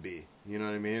has to be. You know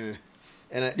what I mean?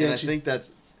 And I think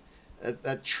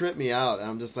that tripped me out. And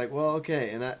I'm just like, well,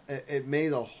 okay. And it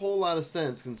made a whole lot of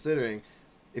sense, considering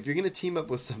if you're going to team up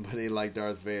with somebody like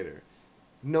Darth Vader,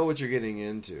 know what you're getting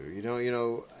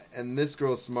into. And this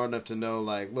girl's smart enough to know,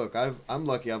 like, look, I'm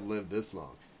lucky I've lived this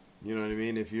long. You know what I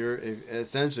mean? If you're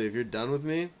done with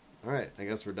me, all right, I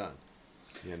guess we're done.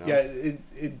 Yeah,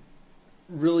 it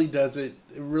really does it.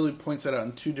 It really points that out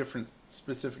in two different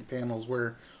specific panels.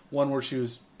 Where she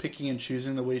was picking and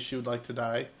choosing the way she would like to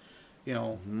die,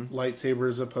 lightsaber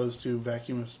as opposed to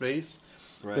vacuum of space.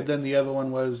 Right. But then the other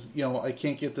one was, I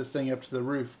can't get this thing up to the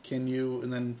roof. Can you?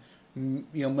 And then,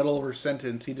 middle of her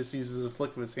sentence, he just uses a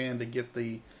flick of his hand to get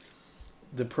the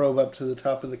probe up to the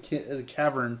top of the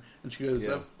cavern, and she goes,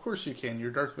 "Of course you can.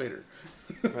 You're Darth Vader."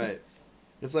 Right.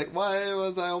 It's like, why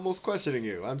was I almost questioning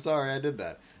you? I'm sorry I did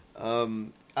that.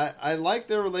 I like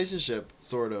their relationship,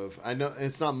 sort of. I know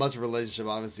it's not much of a relationship,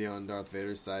 obviously, on Darth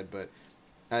Vader's side, but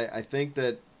I think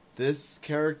that this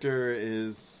character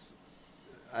is...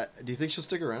 do you think she'll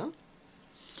stick around?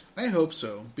 I hope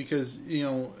so, because,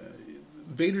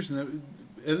 Vader's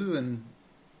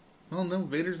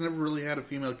Vader's never really had a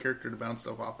female character to bounce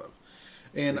stuff off of.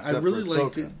 And except I really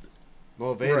liked it.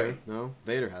 Well, Vader. Right. No,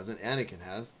 Vader hasn't. Anakin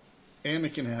has.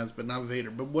 Anakin has, but not Vader.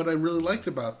 But what I really liked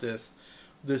about this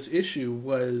this issue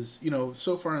was,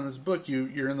 so far in this book,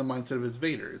 you're in the mindset of it's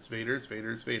Vader, it's Vader, it's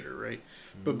Vader, it's Vader, right?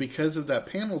 Mm-hmm. But because of that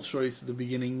panel choice at the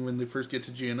beginning when they first get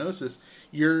to Geonosis,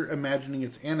 you're imagining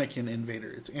it's Anakin in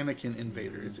Vader, it's Anakin in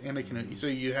Vader, it's Anakin. So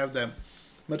you have that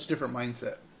much different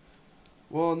mindset.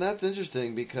 Well, and that's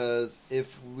interesting because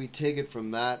if we take it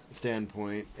from that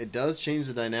standpoint, it does change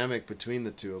the dynamic between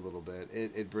the two a little bit.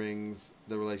 It brings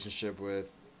the relationship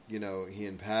with, he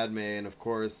and Padme, and of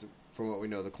course, from what we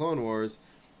know, the Clone Wars,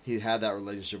 he had that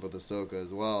relationship with Ahsoka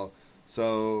as well.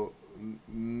 So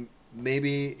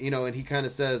maybe, and he kind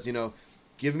of says,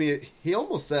 he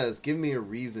almost says, give me a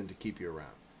reason to keep you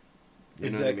around. You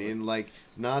know what I mean? Like,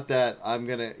 not that I'm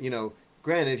going to,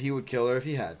 granted, he would kill her if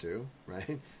he had to,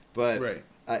 right? But right.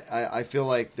 I feel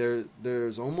like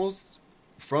there's almost,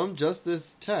 from just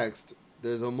this text,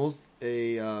 there's almost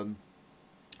a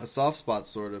soft spot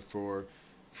sort of for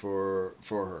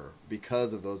her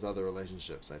because of those other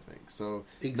relationships, I think. So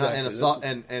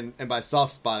exactly. And by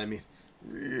soft spot I mean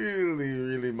really,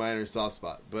 really minor soft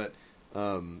spot. But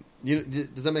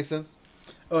does that make sense?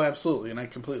 Oh, absolutely, and I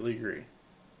completely agree.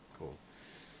 Cool.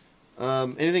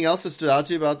 Anything else that stood out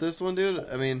to you about this one, dude?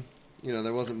 I mean,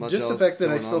 there wasn't much just else. Just the fact that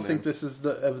I still there. think this is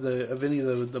of any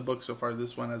of the books so far,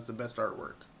 this one has the best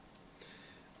artwork.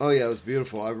 Oh yeah, it was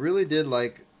beautiful. I really did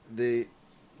like the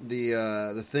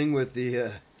thing with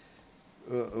the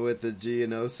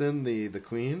Geonosis, the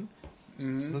queen.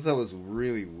 Mm-hmm. I thought that was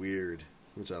really weird,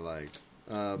 which I liked.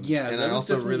 Yeah, and I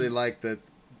also really liked that.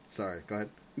 Sorry, go ahead.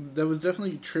 That was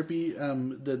definitely trippy.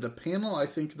 The panel I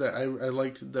think that I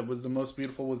liked that was the most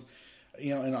beautiful was,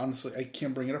 and honestly I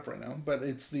can't bring it up right now, but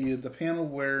it's the panel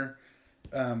where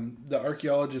the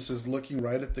archaeologist is looking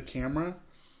right at the camera,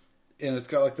 and it's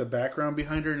got like the background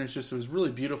behind her, and it was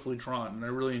really beautifully drawn, and I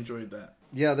really enjoyed that.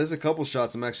 Yeah, there's a couple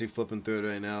shots. I'm actually flipping through it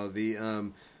right now.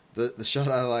 The shot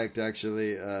I liked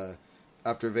actually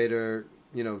after Vader,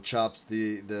 chops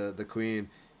the queen,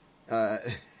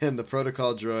 and the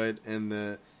protocol droid and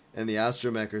the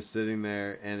astromech are sitting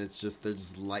there, and they're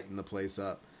just lighting the place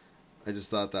up. I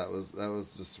just thought that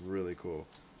was just really cool.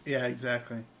 Yeah,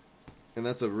 exactly. And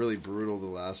that's a really brutal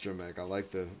little astromech. I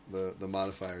like the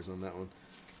modifiers on that one.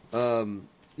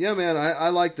 Yeah, man, I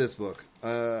like this book.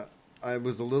 I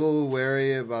was a little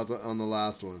wary on the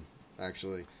last one,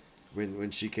 actually,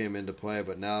 when she came into play.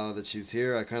 But now that she's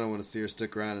here, I kind of want to see her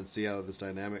stick around and see how this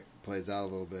dynamic plays out a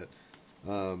little bit.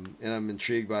 And I'm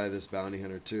intrigued by this bounty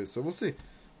hunter too. So we'll see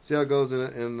how it goes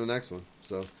in the next one.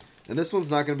 So, and this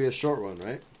one's not going to be a short one,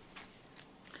 right?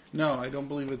 No, I don't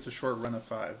believe it's a short run of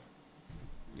 5.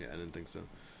 Yeah, I didn't think so.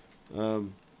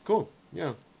 Cool.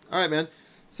 Yeah. All right, man.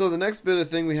 So the next bit of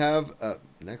thing we have, I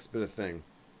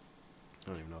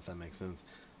don't even know if that makes sense.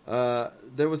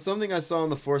 There was something I saw on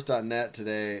the Force.net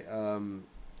today.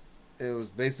 It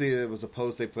was a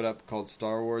post they put up called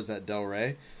Star Wars at Del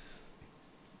Rey.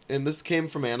 And this came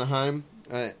from Anaheim.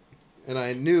 And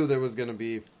I knew there was going to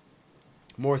be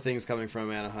more things coming from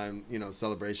Anaheim,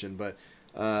 Celebration. But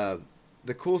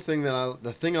the cool thing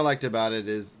the thing I liked about it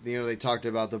is, they talked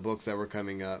about the books that were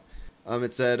coming up.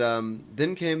 It said,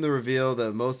 then came the reveal,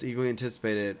 the most eagerly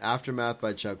anticipated, Aftermath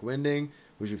by Chuck Winding,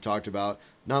 which we've talked about.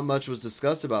 Not much was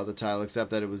discussed about the title,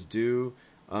 except that it was due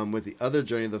with the other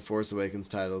Journey of the Force Awakens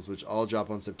titles, which all drop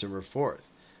on September 4th,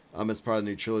 as part of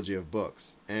the new trilogy of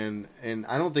books. And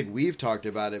I don't think we've talked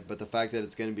about it, but the fact that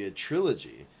it's going to be a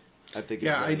trilogy, I think is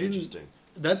very interesting.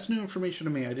 That's new information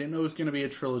to me. I didn't know it was going to be a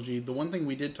trilogy. The one thing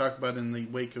we did talk about in the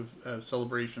wake of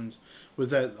Celebrations was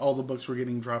that all the books were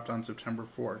getting dropped on September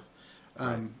 4th.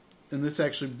 Right. And this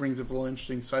actually brings up a little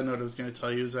interesting side note I was going to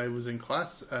tell you. Is I was in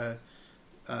class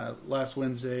last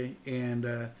Wednesday,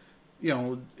 and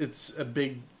it's a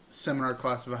big seminar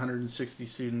class of 160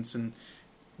 students, and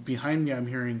behind me I'm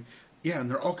hearing, and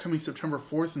they're all coming September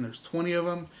 4th, and there's 20 of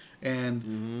them, and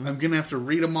I'm going to have to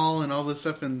read them all and all this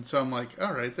stuff. And so I'm like,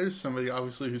 all right, there's somebody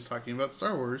obviously who's talking about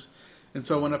Star Wars. And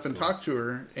so I went up and talked to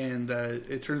her, and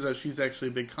it turns out she's actually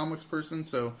a big comics person,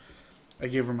 so I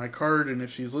gave her my card, and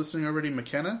if she's listening already,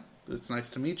 McKenna, it's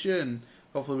nice to meet you, and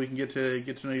hopefully we can get to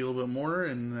know you a little bit more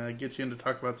and get you in to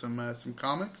talk about some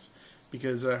comics,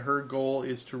 because her goal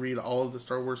is to read all of the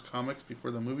Star Wars comics before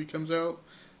the movie comes out.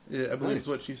 I believe is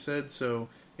what she said. So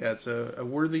yeah, it's a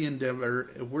worthy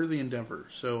endeavor.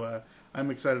 So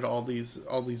I'm excited to all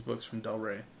these books from Del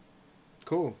Rey.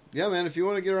 Cool. Yeah, man. If you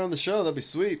want to get her on the show, that'd be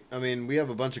sweet. I mean, we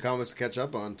have a bunch of comics to catch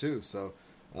up on too, so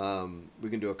we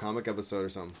can do a comic episode or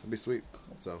something. It'd be sweet.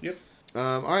 So yep.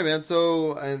 All right, man.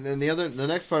 So, and the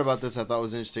next part about this I thought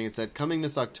was interesting. It said coming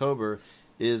this October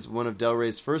is one of Del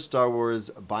Rey's first Star Wars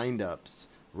bind-ups,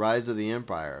 Rise of the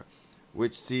Empire,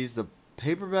 which sees the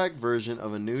paperback version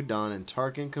of A New Dawn and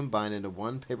Tarkin combined into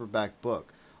one paperback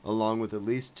book, along with at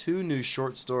least 2 new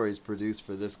short stories produced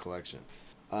for this collection.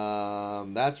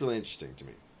 That's really interesting to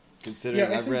me, considering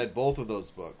I've read both of those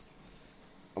books.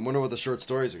 I wonder what the short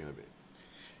stories are going to be.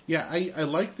 Yeah, I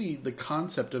like the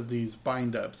concept of these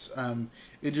bind-ups.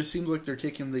 It just seems like they're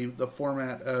taking the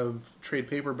format of trade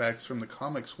paperbacks from the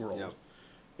comics world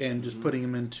and just putting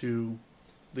them into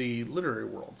the literary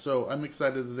world. So I'm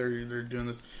excited that they're doing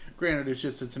this. Granted,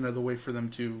 it's another way for them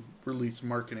to release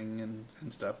marketing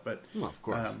and stuff, but of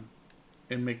course,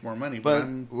 and make more money. But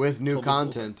I'm with new totally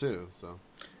content too. So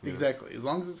exactly, as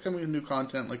long as it's coming with new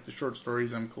content like the short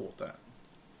stories, I'm cool with that.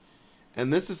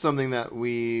 And this is something that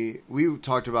we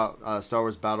talked about Star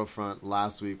Wars Battlefront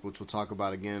last week, which we'll talk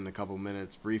about again in a couple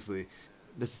minutes briefly.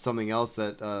 This is something else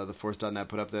that the Force.net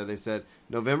put up there. They said,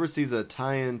 November sees a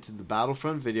tie-in to the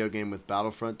Battlefront video game with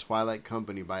Battlefront Twilight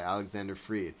Company by Alexander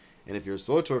Freed. And if you're a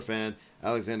SWTOR fan,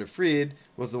 Alexander Freed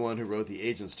was the one who wrote the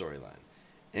Agent storyline.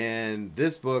 And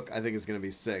this book, I think, is going to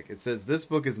be sick. It says, this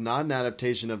book is not an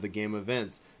adaptation of the game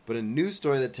events, but a new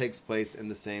story that takes place in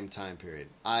the same time period.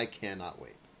 I cannot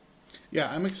wait. Yeah,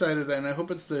 I'm excited, and I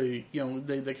hope it's they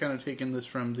kind of taken this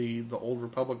from the Old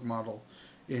Republic model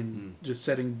in just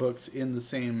setting books in the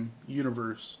same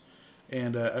universe,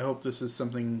 and I hope this is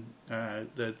something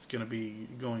that's going to be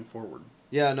going forward.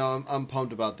 Yeah, no, I'm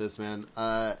pumped about this, man.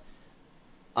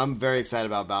 I'm very excited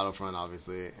about Battlefront,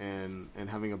 obviously, and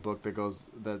having a book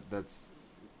that's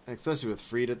especially with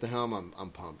Freed at the helm. I'm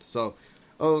pumped. So.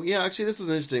 Oh, yeah, actually, this was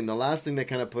interesting. The last thing they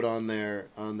kind of put on their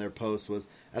post was,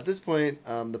 at this point,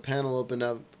 the panel opened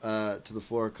up to the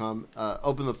floor,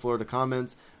 opened the floor to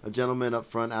comments. A gentleman up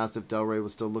front asked if Del Rey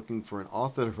was still looking for an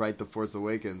author to write The Force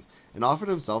Awakens, and offered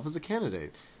himself as a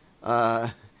candidate.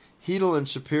 Heedle and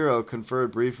Shapiro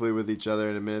conferred briefly with each other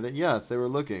and admitted that, yes, they were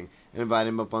looking, and invited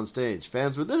him up on stage.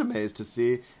 Fans were then amazed to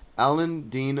see Alan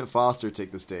Dean Foster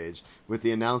take the stage, with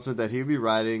the announcement that he would be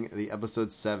writing the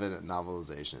Episode 7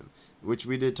 novelization. Which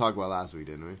we did talk about last week,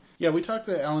 didn't we? Yeah, we talked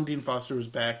that Alan Dean Foster was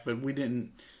back, but we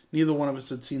didn't. Neither one of us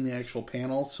had seen the actual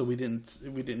panel, so we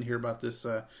didn't hear about this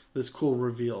this cool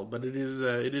reveal. But it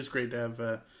is great to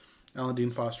have Alan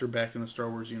Dean Foster back in the Star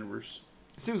Wars universe.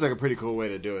 It seems like a pretty cool way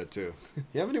to do it too.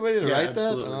 You have anybody to write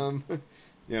absolutely.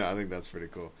 that? I think that's pretty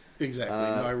cool. Exactly.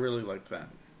 No, I really liked that.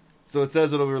 So it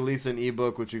says it'll release an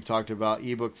ebook, which we've talked about,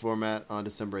 ebook format on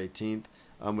December 18th.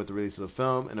 With the release of the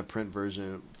film, and a print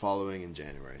version following in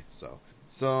January. So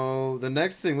the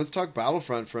next thing, let's talk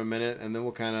Battlefront for a minute, and then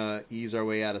we'll kind of ease our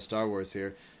way out of Star Wars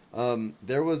here.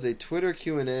 There was a Twitter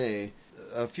Q&A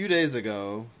a few days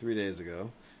ago, 3 days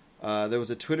ago. There was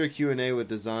a Twitter Q&A with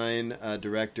design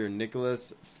director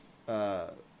Nicholas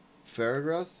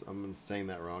Faragras. I'm saying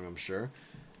that wrong, I'm sure.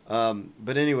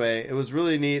 But anyway, it was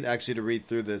really neat actually to read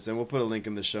through this, and we'll put a link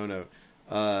in the show notes.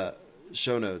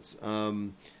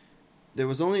 There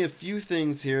was only a few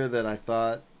things here that I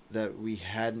thought that we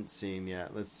hadn't seen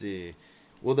yet. Let's see.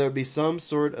 Will there be some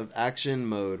sort of action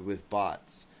mode with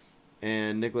bots?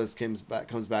 And Nicholas comes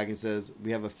back and says,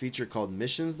 we have a feature called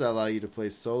Missions that allow you to play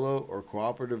solo or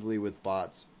cooperatively with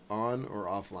bots on or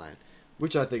offline,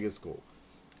 which I think is cool.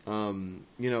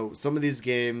 Some of these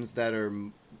games that are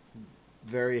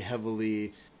very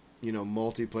heavily,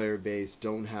 multiplayer based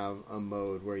don't have a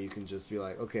mode where you can just be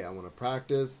like, okay, I want to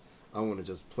practice. I want to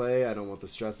just play. I don't want the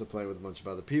stress of playing with a bunch of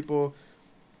other people.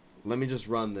 Let me just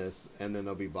run this, and then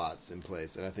there'll be bots in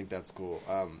place, and I think that's cool.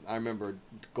 I remember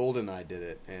GoldenEye did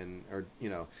it, and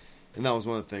that was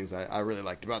one of the things I really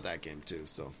liked about that game too.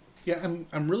 So yeah,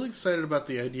 I'm really excited about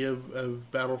the idea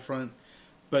of Battlefront,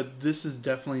 but this is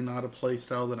definitely not a play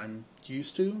style that I'm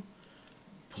used to.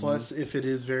 Plus, if it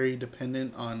is very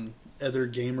dependent on other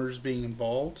gamers being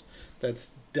involved, that's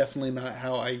definitely not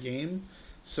how I game.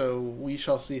 So we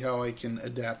shall see how I can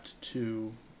adapt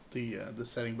to the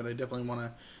setting, but I definitely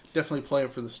want to play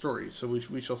it for the story. So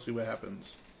we shall see what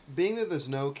happens. Being that there's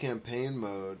no campaign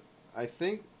mode, I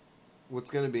think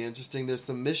what's going to be interesting. There's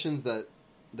some missions that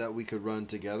we could run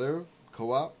together,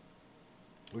 co-op,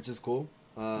 which is cool.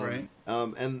 Right.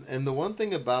 And the one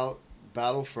thing about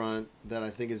Battlefront that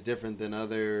I think is different than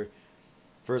other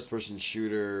first-person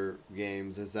shooter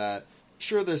games is that.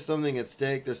 Sure, there's something at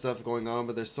stake, there's stuff going on,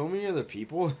 but there's so many other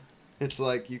people. It's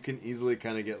like you can easily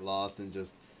kind of get lost and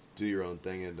just do your own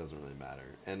thing, and it doesn't really matter.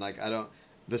 And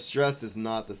the stress is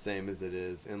not the same as it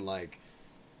is in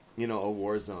a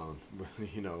war zone,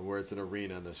 where it's an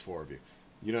arena and there's 4 of you.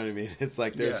 You know what I mean? It's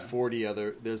like there's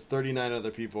 39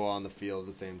 other people on the field at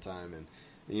the same time, and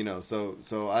so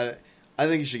I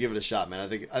think you should give it a shot, man. I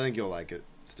think you'll like it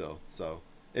still. So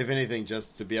if anything,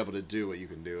 just to be able to do what you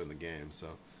can do in the game. So.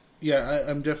 Yeah,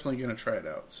 I'm definitely going to try it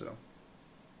out. So,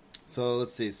 So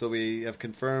let's see. So we have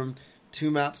confirmed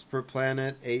 2 maps per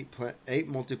planet, 8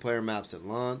 multiplayer maps at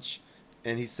launch,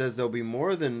 and he says there'll be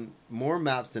more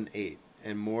maps than 8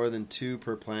 and more than 2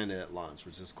 per planet at launch,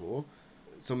 which is cool.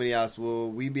 Somebody asked, will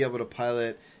we be able to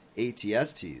pilot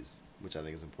ATSTs, which I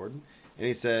think is important. And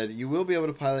he said, you will be able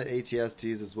to pilot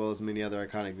ATSTs as well as many other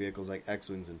iconic vehicles like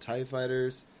X-Wings and TIE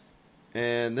Fighters.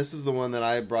 And this is the one that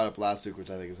I brought up last week, which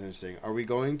I think is interesting. Are we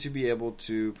going to be able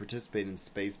to participate in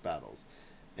space battles?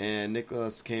 And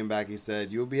Nicholas came back, he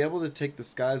said, you'll be able to take the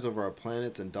skies over our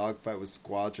planets and dogfight with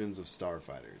squadrons of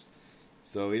starfighters.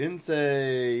 So he didn't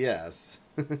say yes,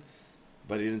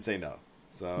 but he didn't say no.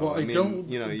 So, well, I don't.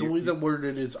 You know, the way that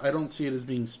worded is, I don't see it as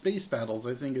being space battles.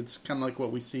 I think it's kind of like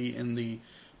what we see in the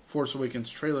Force Awakens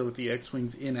trailer with the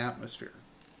X-Wings in atmosphere.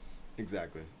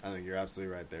 Exactly. I think you're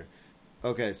absolutely right there.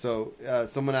 Okay, so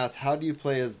someone asked, how do you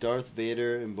play as Darth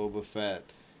Vader and Boba Fett?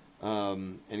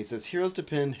 And he says, heroes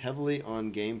depend heavily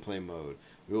on gameplay mode.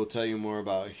 We will tell you more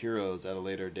about heroes at a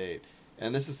later date.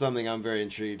 And this is something I'm very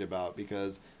intrigued about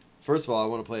because, first of all, I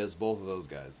want to play as both of those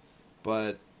guys.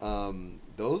 But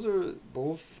those are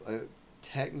both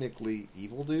technically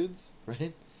evil dudes,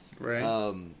 right? Right.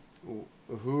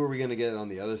 Who are we going to get on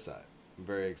the other side? I'm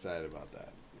very excited about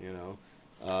that, you know?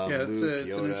 Yeah, Luke, it's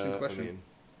Yoda, an interesting question. I mean,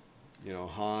 you know,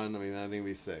 Han, I think it'd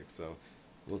be sick, so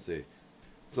we'll see.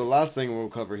 So the last thing we'll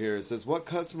cover here, it says, what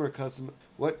character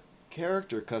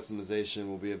customization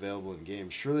will be available in game?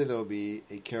 Surely there will be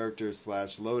a character /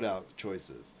 loadout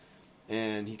choices.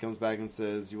 And he comes back and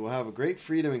says, you will have a great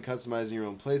freedom in customizing your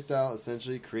own playstyle,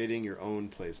 essentially creating your own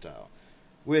playstyle.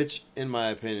 Which, in my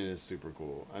opinion, is super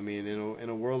cool. I mean, in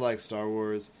a world like Star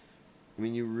Wars, I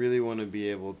mean, you really want to be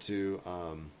able to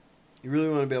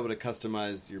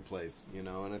customize your place, you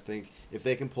know. And I think if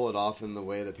they can pull it off in the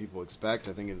way that people expect,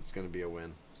 I think it's going to be a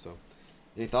win. So,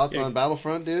 any thoughts on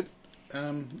Battlefront, dude?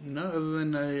 No, other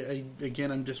than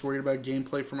I'm just worried about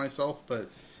gameplay for myself, but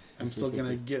I'm still going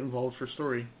to get involved for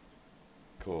story.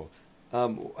 Cool.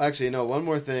 Actually, no, one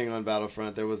more thing on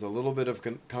Battlefront. There was a little bit of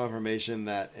confirmation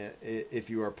that if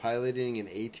you are piloting an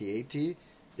AT-AT,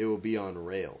 it will be on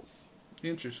rails.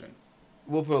 Interesting.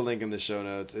 We'll put a link in the show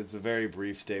notes. It's a very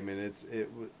brief statement.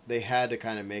 They had to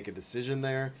kind of make a decision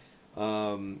there.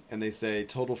 And they say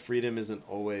total freedom isn't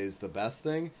always the best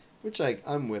thing, which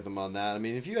I'm with them on that. I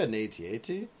mean, if you had an AT-AT,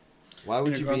 why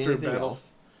would you be anything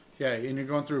else? Yeah, and you're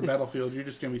going through a battlefield, you're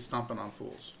just going to be stomping on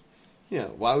fools. Yeah,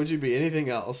 why would you be anything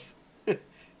else?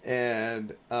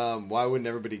 And why wouldn't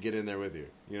everybody get in there with you?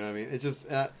 You know what I mean? It's just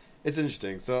it's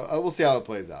interesting. So we'll see how it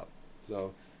plays out.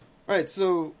 So, all right.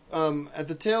 So at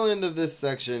the tail end of this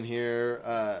section here,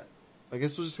 I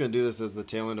guess we're just going to do this as the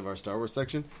tail end of our Star Wars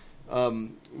section.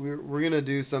 We're going to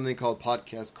do something called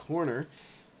Podcast Corner,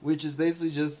 which is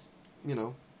basically just, you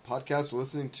know, podcasts we're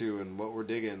listening to and what we're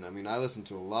digging. I mean, I listen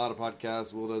to a lot of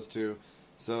podcasts. Will does too.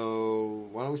 So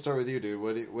why don't we start with you, dude?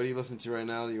 What do you listen to right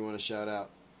now that you want to shout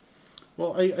out?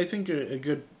 Well, I think a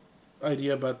good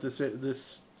idea about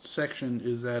this section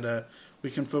is that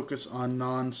we can focus on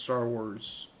non-Star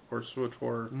Wars or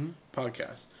SWTOR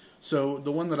podcasts. So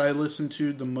the one that I listen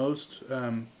to the most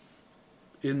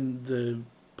in the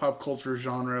pop culture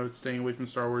genre, staying away from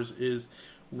Star Wars, is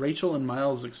Rachel and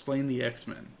Miles Explain the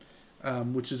X-Men,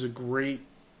 which is a great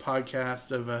podcast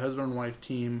of a husband and wife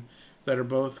team that are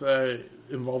both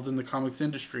involved in the comics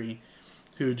industry,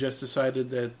 who just decided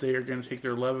that they are going to take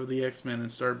their love of the X-Men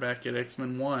and start back at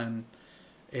X-Men 1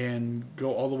 and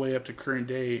go all the way up to current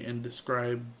day and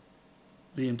describe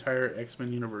the entire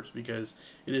X-Men universe, because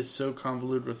it is so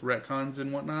convoluted with retcons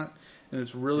and whatnot, and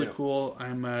it's really cool.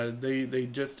 They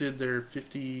just did their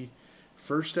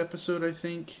 51st episode, I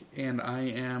think, and I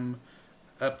am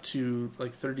up to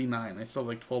like 39. I still have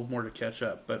like 12 more to catch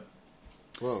up, but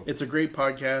Whoa. It's a great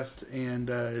podcast,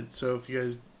 and so if you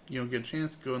guys get a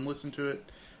chance, go and listen to it,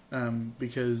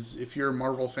 because if you're a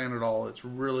Marvel fan at all, it's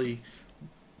really,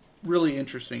 really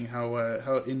interesting how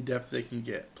in depth they can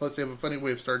get. Plus, they have a funny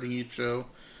way of starting each show,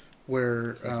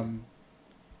 where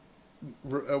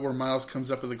Miles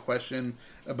comes up with a question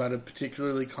about a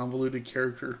particularly convoluted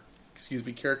character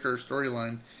or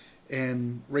storyline,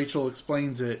 and Rachel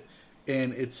explains it,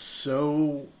 and it's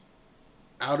so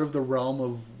out of the realm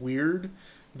of weird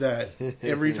that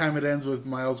every time it ends with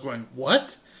Miles going,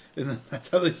 "What?" And then that's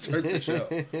how they start the show.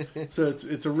 So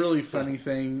it's a really funny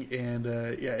thing, and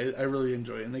I really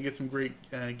enjoy it. And they get some great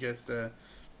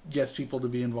guest people to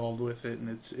be involved with it, and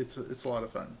it's a lot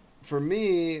of fun. For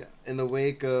me, in the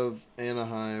wake of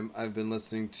Anaheim, I've been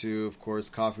listening to, of course,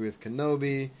 Coffee with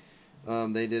Kenobi.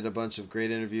 They did a bunch of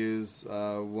great interviews.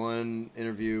 One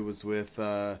interview was with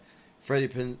Freddie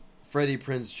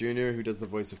Prinze Jr., who does the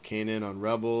voice of Kanan on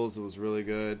Rebels. It was really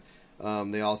good.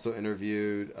 They also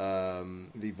interviewed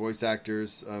the voice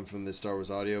actors from the Star Wars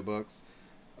audiobooks.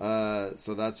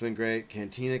 So that's been great.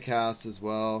 Cantina Cast as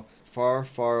well. Far,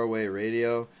 Far Away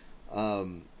Radio.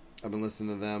 I've been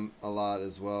listening to them a lot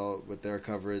as well with their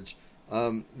coverage.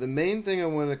 The main thing I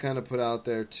want to kind of put out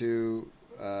there too,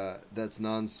 that's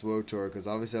non-SWOTOR, because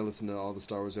obviously I listen to all the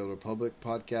Star Wars The Old Republic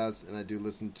podcasts, and I do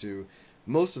listen to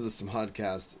most of the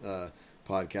Smodcast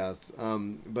podcasts.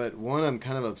 But one I'm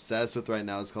kind of obsessed with right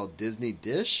now is called Disney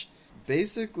Dish.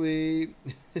 Basically,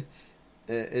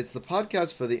 it's the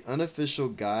podcast for the unofficial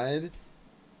guide.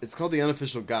 It's called the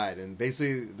Unofficial Guide, and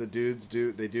basically the dudes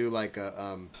do like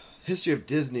a history of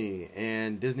Disney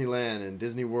and Disneyland and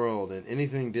Disney World and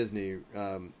anything Disney,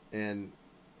 and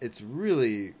it's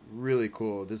really, really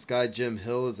cool. This guy Jim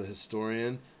Hill is a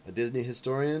historian, a Disney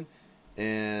historian,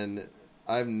 and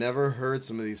I've never heard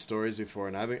some of these stories before.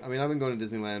 And I've been going to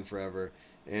Disneyland forever,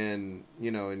 and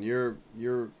you're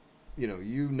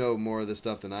you know more of this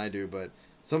stuff than I do, but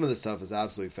some of this stuff is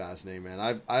absolutely fascinating,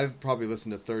 man. I've probably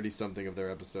listened to 30 something of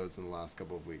their episodes in the last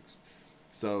couple of weeks.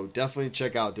 So definitely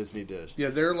check out Disney Dish. Yeah,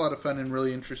 they're a lot of fun and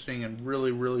really interesting and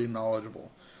really, really knowledgeable.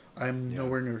 I'm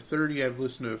nowhere near 30. I've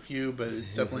listened to a few, but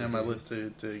it's definitely on my list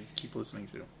to keep listening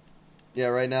to. Yeah,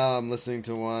 right now I'm listening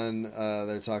to one.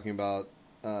 They're talking about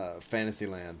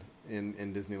Fantasyland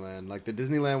in Disneyland. Like the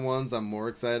Disneyland ones, I'm more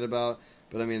excited about.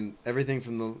 But I mean, everything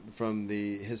from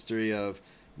the history of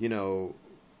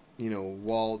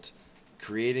Walt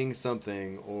creating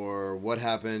something, or what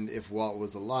happened if Walt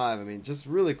was alive. I mean, just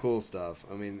really cool stuff.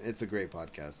 I mean, it's a great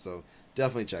podcast, so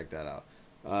definitely check that out.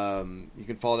 You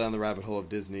can fall down the rabbit hole of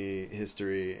Disney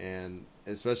history, and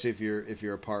especially if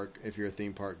you're a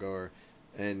theme park goer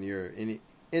and you're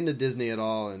into Disney at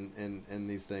all and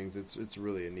these things, it's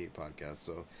really a neat podcast.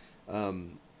 So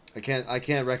I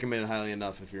can't recommend it highly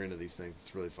enough if you're into these things.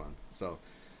 It's really fun. So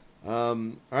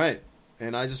all right.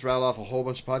 And I just rattled off a whole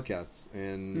bunch of podcasts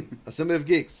and Assembly of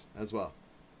Geeks as well.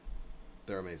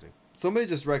 They're amazing. Somebody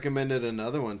just recommended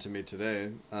another one to me today.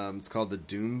 It's called the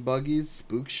Doom Buggies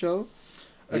Spook Show.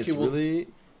 Okay,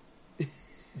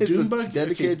 it's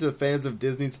dedicated to the fans of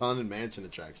Disney's Haunted Mansion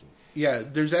attractions. Yeah,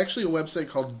 there's actually a website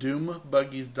called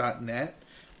doombuggies.net,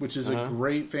 which is a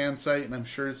great fan site, and I'm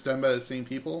sure it's done by the same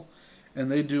people.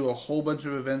 And they do a whole bunch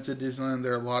of events at Disneyland.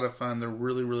 They're a lot of fun. They're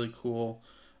really, really cool.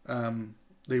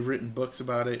 They've written books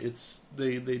about it.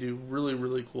 They do really,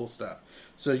 really cool stuff.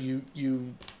 So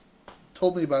you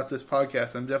told me about this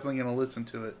podcast. I'm definitely going to listen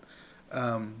to it.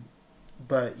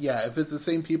 But yeah, if it's the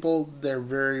same people, they're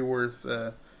very worth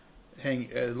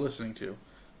listening to.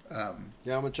 Yeah, I'm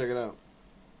gonna check it out.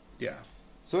 Yeah.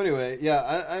 So anyway,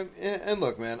 yeah, and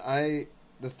look, man,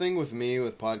 the thing with me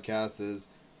with podcasts is,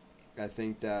 I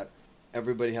think that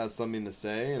everybody has something to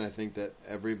say, and I think that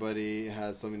everybody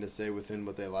has something to say within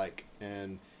what they like.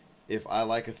 And if I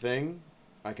like a thing,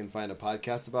 I can find a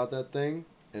podcast about that thing,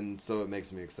 and so it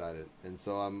makes me excited. And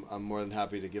so I'm more than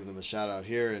happy to give them a shout out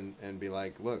here and be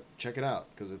like, look, check it out,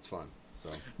 because it's fun. So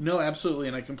no, absolutely,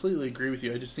 and I completely agree with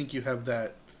you. I just think you have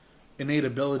that innate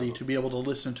ability to be able to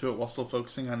listen to it while still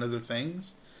focusing on other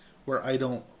things, where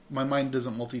my mind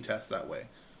doesn't multitask that way.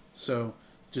 So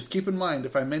just keep in mind,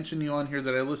 if I mention you on here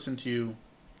that I listen to you,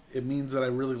 it means that I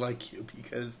really like you,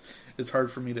 because it's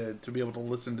hard for me to be able to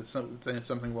listen to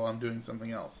something while I'm doing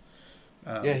something else.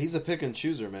 Yeah, he's a pick and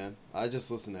chooser, man. I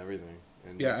just listen to everything.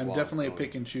 Yeah, I'm definitely a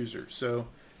pick and chooser. So,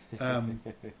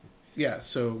 yeah,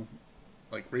 so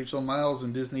like Rachel Miles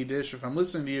and Disney Dish, if I'm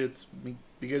listening to you, it's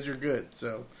because you're good.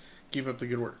 So keep up the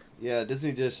good work. Yeah,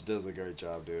 Disney Dish does a great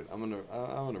job, dude. I'm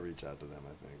gonna reach out to them,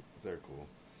 I think, because they're cool.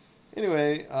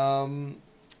 Anyway,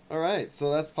 all right,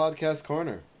 so that's Podcast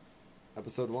Corner,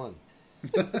 episode 1.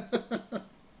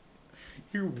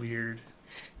 You're weird.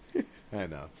 I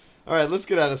know. All right, let's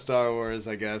get out of Star Wars,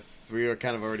 I guess. We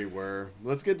already were.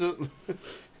 Let's get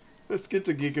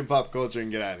to geek and pop culture and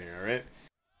get out of here, all right?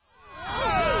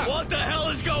 What the hell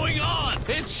is going on?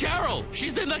 It's Cheryl.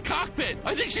 She's in the cockpit.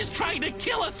 I think she's trying to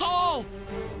kill us all.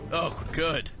 Oh,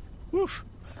 good. Woof.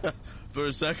 For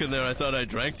a second there, I thought I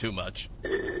drank too much.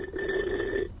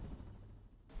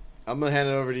 I'm going to hand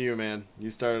it over to you, man.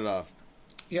 You started off.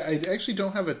 Yeah, I actually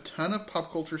don't have a ton of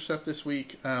pop culture stuff this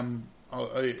week.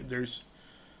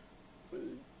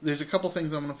 There's a couple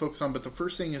things I'm going to focus on, but the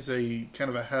first thing is a kind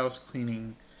of a house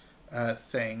cleaning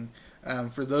thing.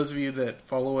 For those of you that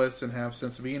follow us and have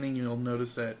since the beginning, you'll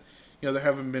notice that there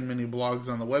haven't been many blogs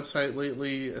on the website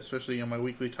lately, especially my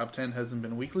weekly top 10 hasn't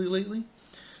been weekly lately.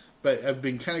 But I've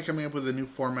been kind of coming up with a new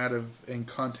format and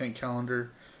content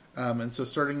calendar. And so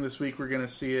starting this week, we're going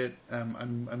to see it.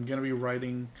 I'm going to be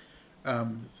writing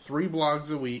 3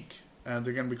 blogs a week. They're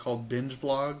going to be called Binge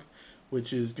Blog,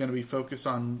 which is going to be focused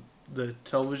on the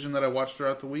television that I watched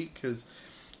throughout the week, because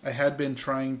I had been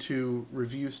trying to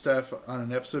review stuff on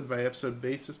an episode by episode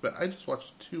basis, but I just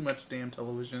watched too much damn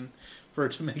television for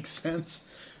it to make sense.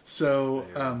 So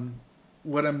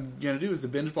what I'm going to do is the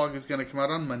binge blog is going to come out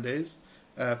on Mondays.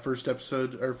 First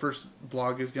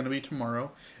blog is going to be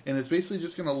tomorrow, and it's basically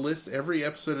just going to list every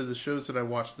episode of the shows that I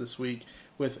watched this week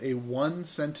with a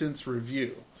 1-sentence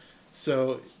review.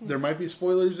 So there might be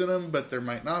spoilers in them, but there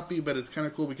might not be. But it's kind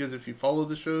of cool because if you follow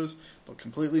the shows, they'll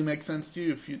completely make sense to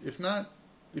you. If you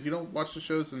don't watch the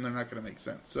shows, then they're not going to make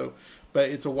sense. So, but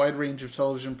it's a wide range of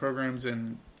television programs,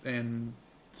 and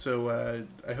so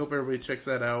I hope everybody checks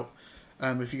that out.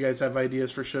 If you guys have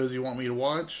ideas for shows you want me to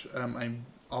watch, I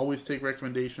always take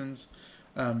recommendations.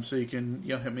 So you can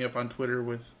hit me up on Twitter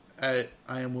with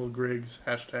 @IamWillGriggs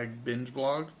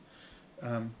 #bingeblog.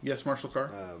 Yes, Marshall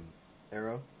Carr?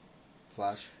 Arrow,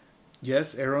 Flash.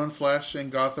 Yes, Arrow and Flash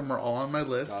and Gotham are all on my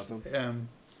list. Gotham.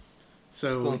 So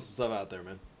just throwing some stuff out there,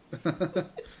 man.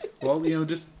 Well,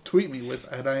 just tweet me with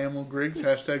 @IamWillGriggs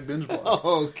 #bingeblog.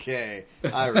 Okay,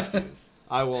 I refuse.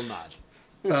 I will not.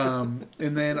 And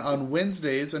then on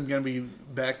Wednesdays, I'm going to be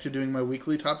back to doing my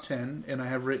weekly top 10, and I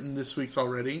have written this week's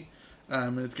already.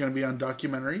 And it's going to be on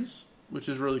documentaries, which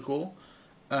is really cool.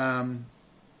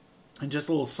 And just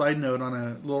a little side note on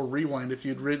a little rewind, if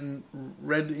you'd read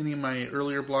any of my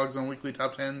earlier blogs on weekly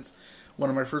top 10s, one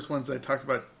of my first ones I talked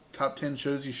about top 10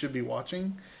 shows you should be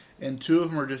watching, and 2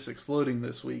 of them are just exploding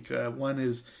this week. One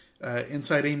is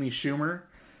Inside Amy Schumer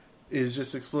is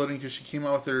just exploding because she came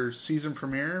out with her season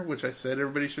premiere, which I said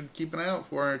everybody should keep an eye out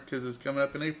for because it was coming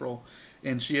up in April.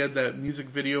 And she had that music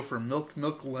video for Milk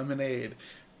Lemonade,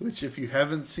 which if you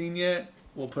haven't seen yet,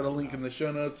 we'll put a link in the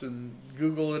show notes and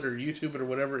Google it or YouTube it or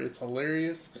whatever. It's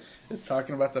hilarious. It's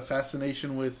talking about the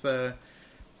fascination with the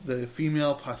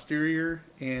female posterior,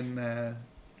 and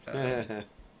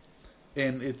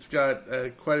it's got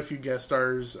quite a few guest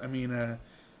stars. I mean,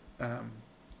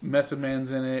 Method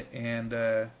Man's in it,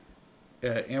 and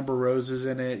Amber Rose is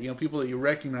in it. People that you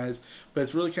recognize. But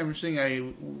it's really kind of interesting.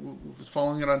 I was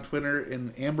following it on Twitter,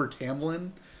 and Amber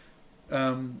Tamblyn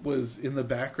was in the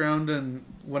background and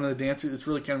one of the dancers. It's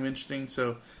really kind of interesting,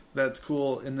 so that's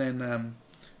cool. And then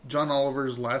John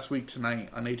Oliver's Last Week Tonight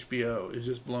on HBO is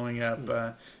just blowing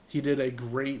up. He did a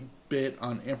great bit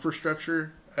on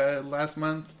infrastructure last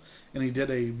month, and he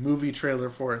did a movie trailer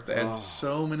for it that had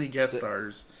so many guest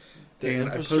stars. The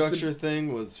infrastructure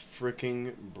thing was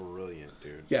freaking brilliant,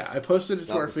 dude. Yeah, I posted it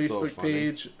to our Facebook so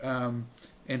page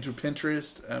and to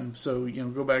Pinterest. So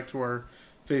go back to our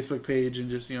Facebook page and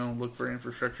just look for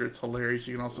infrastructure. It's hilarious.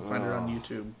 You can also find it on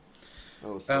YouTube.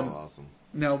 That was so awesome.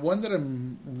 Now, one that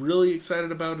I'm really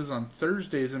excited about is on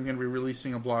Thursdays. I'm going to be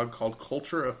releasing a blog called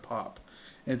Culture of Pop,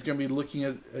 and it's going to be looking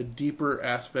at a deeper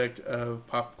aspect of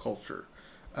pop culture.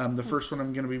 The first one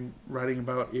I'm going to be writing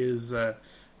about is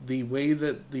the way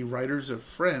that the writers of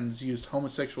Friends used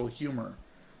homosexual humor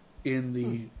in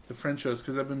the Friends shows,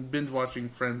 because I've been binge watching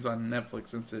Friends on Netflix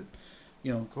since it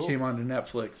came onto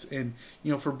Netflix. And,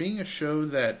 for being a show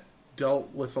that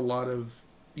dealt with a lot of,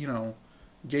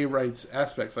 gay rights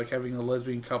aspects, like having a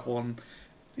lesbian couple, and,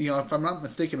 if I'm not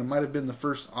mistaken, it might have been the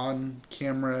first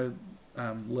on-camera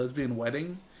lesbian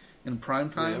wedding in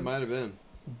primetime. Yeah, it might have been.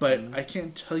 But I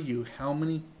can't tell you how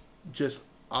many just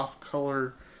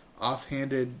off-color,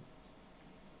 offhanded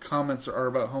comments are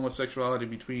about homosexuality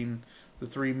between the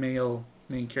 3 male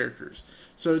main characters.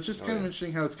 So it's just kind of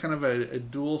interesting how it's kind of a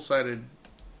dual-sided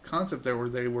concept there, where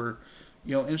they were,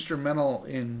 instrumental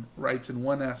in rights in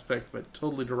one aspect, but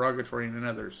totally derogatory in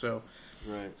another. So,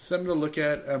 something to look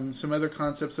at. Some other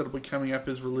concepts that will be coming up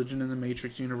is religion in the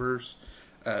Matrix universe,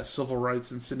 civil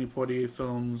rights in Sidney Poitier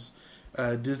films,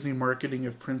 Disney marketing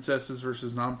of princesses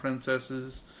versus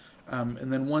non-princesses.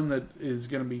 And then one that is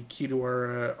going to be key to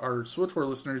our SWTOR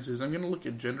listeners is I'm going to look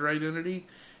at gender identity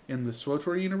in the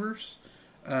SWTOR universe,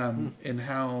 and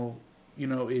how,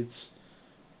 it's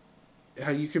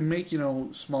how you can make,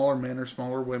 smaller men or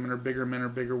smaller women, or bigger men or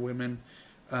bigger women.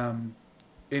 And,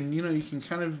 you can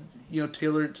kind of,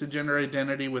 tailor it to gender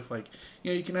identity with, like,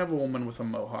 you can have a woman with a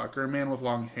mohawk, or a man with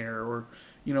long hair, or,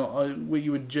 what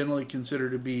you would generally consider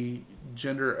to be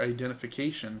gender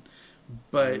identification.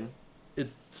 But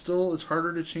it's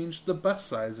harder to change the bust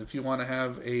size if you want to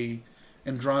have a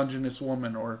androgynous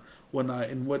woman or whatnot.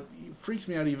 And what freaks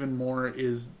me out even more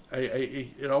is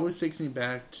it always takes me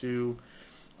back to,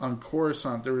 on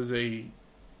Coruscant, there was a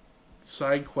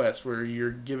side quest where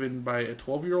you're given by a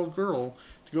 12-year-old girl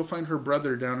to go find her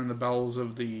brother down in the bowels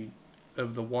of the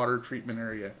water treatment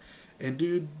area. And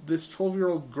dude, this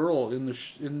 12-year-old girl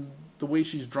in the way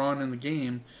she's drawn in the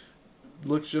game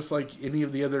looks just like any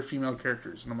of the other female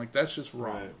characters, and I'm like, that's just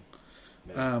wrong.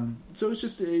 So it's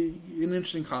just an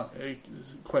interesting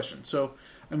question. So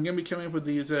I'm going to be coming up with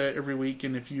these every week,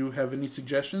 and if you have any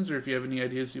suggestions or if you have any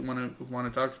ideas you want to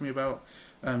talk to me about,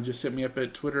 just hit me up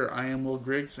at Twitter. I am Will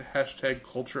Griggs, hashtag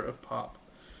Culture of Pop.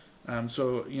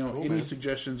 So Cool, any man.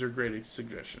 suggestions are great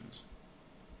suggestions.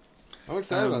 I'm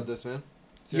excited about this, man.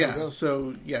 See how it Yeah, goes.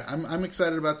 so I'm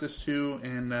excited about this too,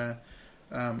 and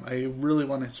I really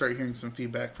want to start hearing some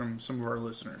feedback from some of our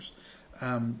listeners.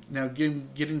 Now,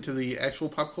 getting to the actual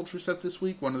pop culture stuff this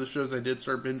week, one of the shows I did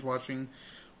start binge watching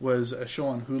was a show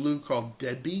on Hulu called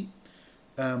Deadbeat,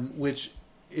 which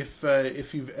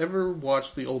if you've ever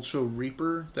watched the old show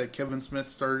Reaper that Kevin Smith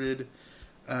started,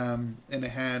 and it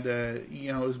had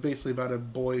it was basically about a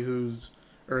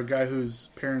guy whose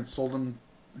parents sold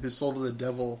his soul to the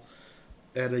devil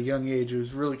at a young age. It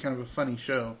was really kind of a funny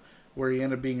show where he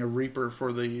ended up being a reaper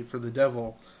for the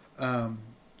devil.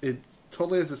 It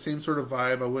totally has the same sort of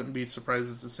vibe. I wouldn't be surprised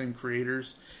if it's the same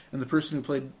creators. And the person who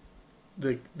played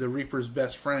the Reaper's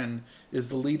best friend is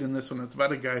the lead in this one. It's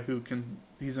about a guy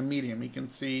he's a medium. He can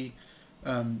see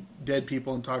dead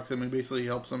people and talk to them, and basically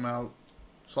helps them out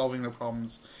solving their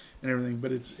problems and everything.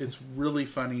 But it's really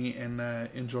funny and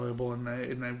enjoyable, and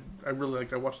I really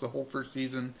liked it. I watched the whole first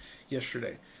season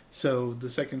yesterday. So the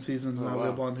second season is now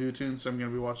available on Hulu, so I'm going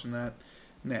to be watching that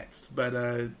next. But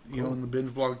in the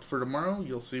binge blog for tomorrow,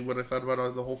 you'll see what I thought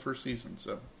about the whole first season.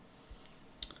 So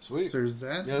Sweet. So there's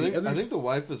that. Yeah, I think the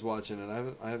wife is watching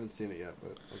it. I haven't seen it yet,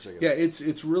 but I'll check it out. Yeah,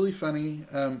 it's really funny.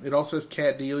 It also has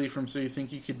Kat Deely from So You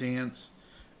Think You Could Dance,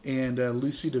 and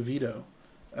Lucy DeVito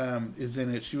is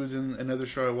in it. She was in another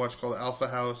show I watched called Alpha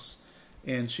House,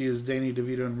 and she is Danny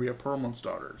DeVito and Rhea Perlman's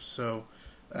daughter. So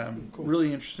Cool.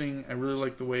 really interesting. I really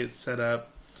like the way it's set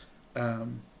up. So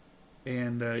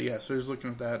I was looking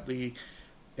at that.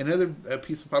 Another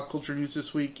piece of pop culture news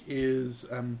this week is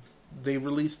they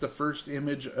released the first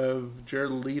image of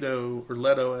Jared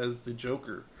Leto as the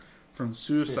Joker from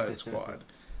Suicide Squad,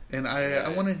 and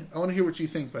I want to hear what you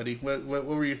think, buddy. What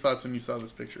were your thoughts when you saw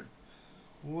this picture?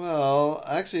 Well,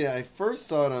 actually, I first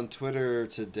saw it on Twitter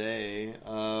today.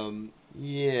 I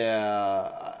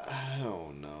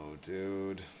don't know,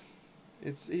 dude.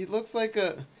 He looks like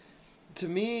to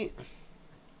me,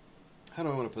 how do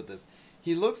I want to put this?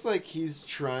 He looks like he's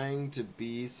trying to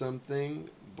be something,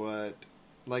 but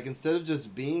like instead of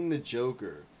just being the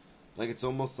Joker, like it's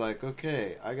almost like,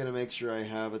 okay, I gotta make sure I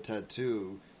have a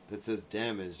tattoo that says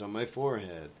damaged on my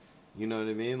forehead. You know what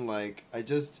I mean? Like,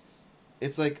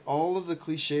 it's like all of the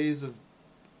cliches of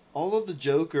all of the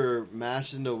Joker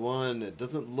mashed into one. It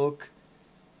doesn't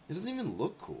even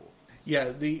look cool. Yeah,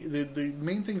 the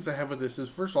main things I have with this is,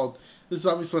 first of all, this is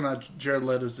obviously not Jared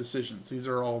Leto's decisions. These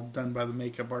are all done by the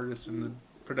makeup artist and the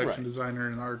production designer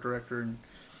and art director and,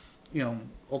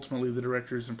 ultimately the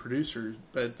directors and producers.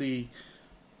 But the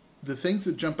things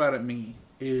that jump out at me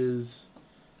is,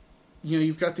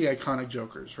 you've got the iconic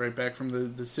Jokers, right, back from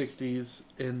the 60s,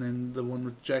 and then the one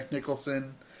with Jack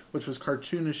Nicholson, which was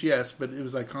cartoonish, yes, but it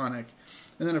was iconic.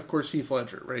 And then, of course, Heath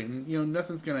Ledger, right? And,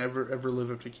 nothing's going to ever live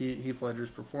up to Heath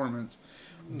Ledger's performance.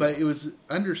 No. But it was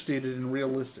understated and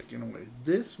realistic in a way.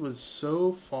 This was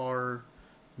so far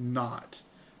not.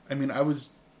 I mean, I was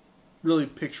really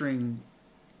picturing,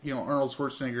 Arnold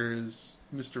Schwarzenegger as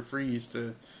Mr. Freeze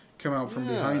to come out from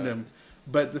behind him.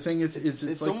 But the thing is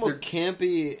it's like almost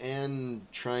campy and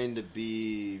trying to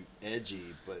be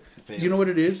edgy, but failing. You know what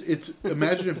it is? It's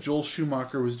imagine if Joel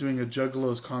Schumacher was doing a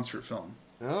Juggalos concert film.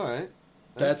 All right.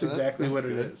 That's exactly what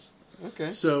it is.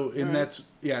 Okay. So, and and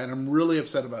I'm really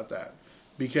upset about that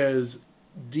because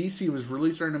DC was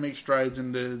really starting to make strides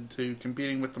into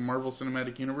competing with the Marvel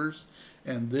Cinematic Universe,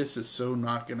 and this is so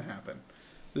not going to happen.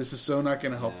 This is so not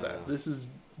going to help that. This is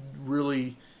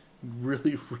really,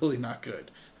 really, really not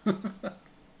good. And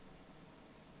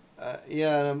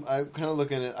I'm kind of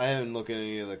looking at. I haven't looked at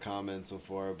any of the comments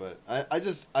before, but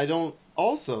I don't.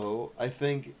 Also, I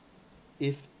think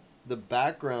if the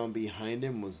background behind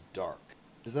him was dark,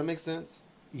 does that make sense?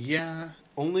 Yeah.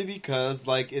 Only because,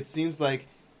 like, it seems like,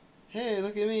 hey,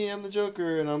 look at me, I'm the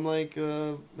Joker, and I'm like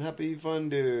happy, fun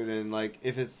dude, and like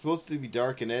if it's supposed to be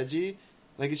dark and edgy,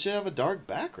 like it should have a dark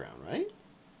background, right?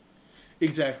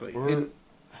 Exactly. Or, and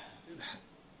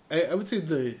I would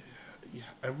say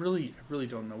I really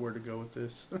don't know where to go with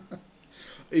this.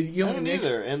 I don't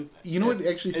either. And what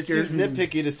actually scares me? It seems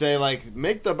nitpicky to say like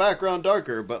make the background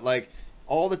darker, but like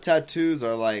all the tattoos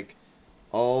are like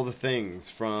all the things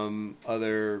from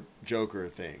other Joker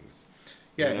things.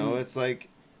 Yeah, it's like.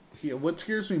 Yeah, what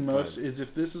scares me most is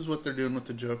if this is what they're doing with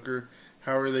the Joker,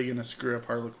 how are they going to screw up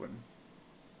Harley Quinn?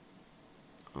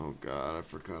 Oh God, I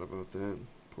forgot about that.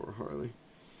 Poor Harley.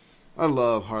 I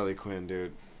love Harley Quinn,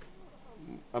 dude.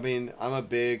 I mean, I'm a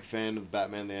big fan of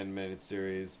Batman the Animated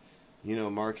Series. You know,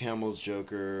 Mark Hamill's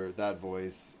Joker, that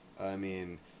voice. I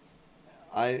mean,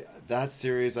 that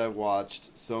series I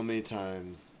watched so many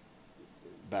times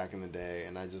back in the day,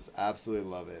 and I just absolutely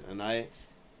love it. And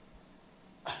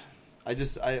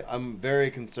I'm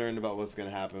very concerned about what's going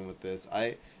to happen with this.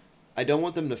 I don't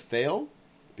want them to fail,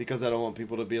 because I don't want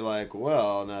people to be like,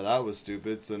 well, now that was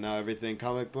stupid, so now everything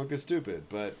comic book is stupid.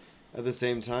 But at the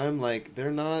same time, like,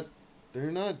 they're not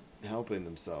helping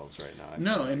themselves right now.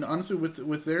 No, and honestly,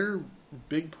 with their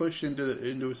big push into a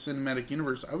cinematic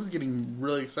universe, I was getting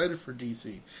really excited for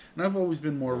DC. And I've always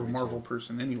been more of a Marvel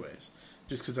person anyways,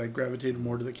 just because I gravitated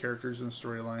more to the characters and the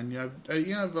storyline.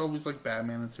 I've always liked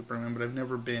Batman and Superman, but I've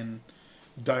never been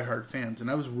diehard fans. And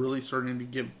I was really starting to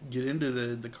get into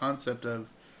the concept of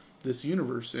this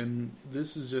universe, and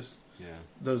this is just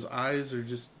those eyes are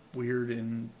just weird,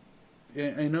 and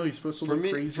I know he's supposed to look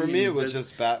crazy. For me, it was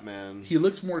just Batman. He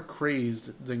looks more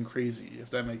crazed than crazy, if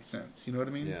that makes sense. You know what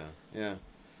I mean? Yeah.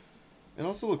 It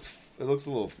also looks a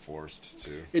little forced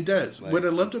too. It does. Like, what I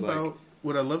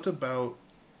loved about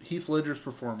Heath Ledger's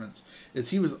performance is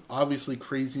he was obviously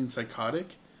crazy and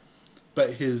psychotic,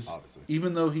 but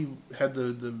even though he had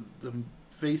the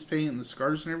face paint and the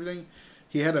scars and everything,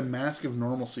 he had a mask of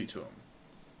normalcy to him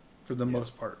for the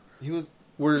most part. He was.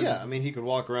 Whereas, I mean, he could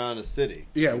walk around a city.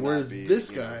 Yeah, whereas this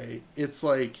guy, it's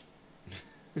like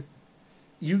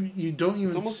you don't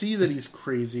even see that he's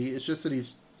crazy. It's just that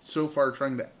he's so far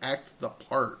trying to act the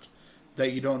part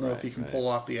that you don't know if he can pull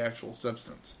off the actual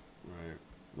substance. Right.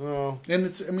 Well,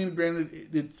 and granted,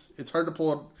 it's hard to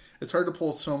pull. It's hard to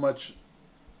pull so much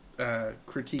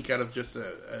critique out of just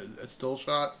a still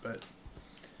shot, but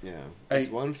it's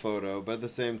one photo. But at the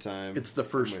same time, it's the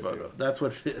first photo. That's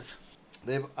what it is.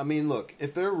 Look,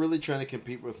 if they're really trying to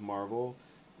compete with Marvel,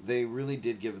 they really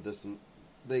did give this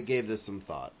some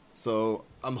thought. So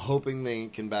I'm hoping they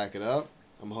can back it up.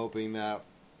 I'm hoping that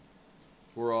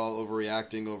we're all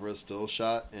overreacting over a still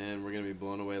shot and we're going to be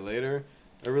blown away later.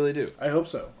 I really do. I hope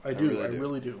so. I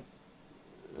really do.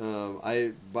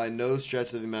 By no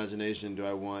stretch of the imagination do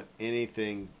I want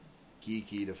anything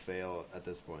geeky to fail at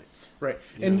this point. Right.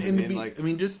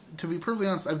 Just to be perfectly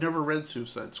honest, I've never read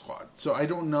Suicide Squad, so I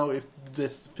don't know if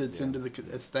this fits into the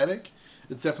aesthetic.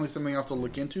 It's definitely something I have to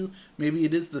look into. Maybe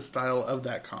it is the style of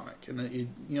that comic, and I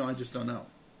just don't know.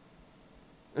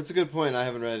 That's a good point. I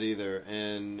haven't read it either,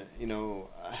 and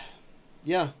I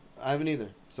haven't either.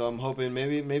 So I'm hoping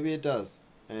maybe it does,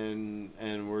 and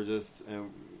we're just,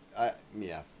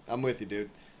 I'm with you,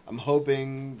 dude. I'm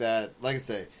hoping that, like I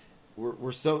say,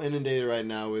 we're so inundated right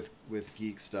now with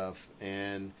geek stuff,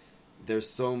 and there's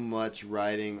so much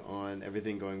riding on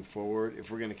everything going forward. If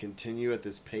we're going to continue at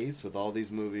this pace with all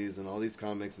these movies and all these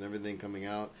comics and everything coming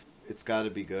out, it's got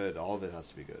to be good. All of it has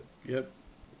to be good. Yep.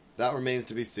 That remains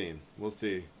to be seen. We'll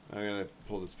see. I'm going to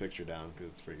pull this picture down because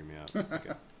it's freaking me out.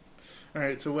 Okay. All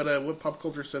right, so what pop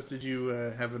culture stuff did you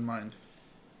have in mind?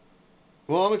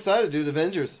 Well, I'm excited, dude.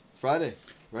 Avengers, Friday,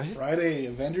 right? Friday.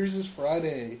 Avengers is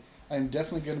Friday. I'm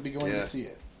definitely going to be going to see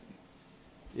it.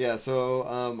 Yeah, so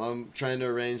I'm trying to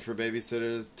arrange for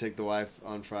babysitters, take the wife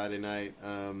on Friday night,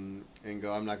 and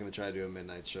go. I'm not going to try to do a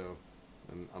midnight show.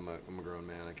 I'm a grown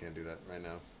man. I can't do that right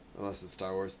now, unless it's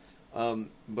Star Wars.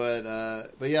 But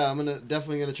yeah, I'm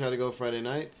definitely gonna try to go Friday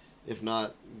night. If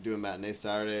not, do a matinee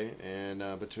Saturday.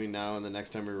 And between now and the next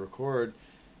time we record,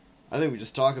 I think we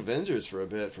just talk Avengers for a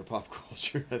bit for pop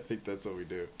culture. I think that's what we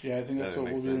do. Yeah, I think that's what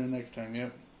we'll do the next time.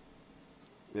 Yep.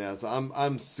 Yeah, so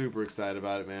I'm super excited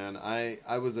about it, man.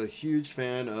 I was a huge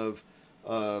fan of,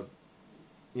 the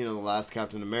last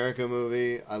Captain America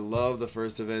movie. I love the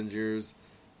first Avengers.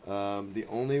 The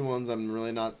only ones I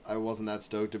wasn't that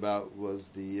stoked about was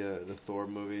the Thor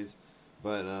movies,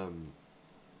 but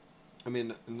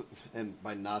and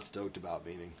by not stoked about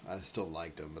meaning I still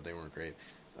liked them, but they weren't great.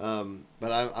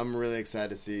 But I'm really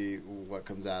excited to see what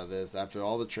comes out of this after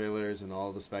all the trailers and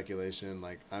all the speculation.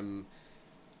 Like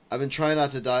I've been trying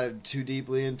not to dive too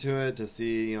deeply into it to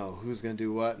see who's gonna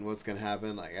do what and what's gonna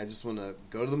happen. Like I just want to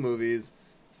go to the movies,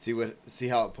 see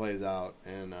how it plays out,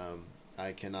 and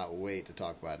I cannot wait to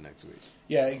talk about it next week.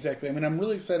 Yeah, exactly. I mean, I'm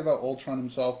really excited about Ultron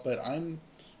himself, but I'm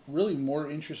really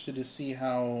more interested to see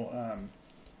how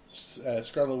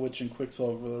Scarlet Witch and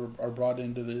Quicksilver are brought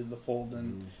into the fold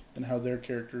and how their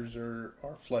characters are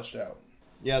fleshed out.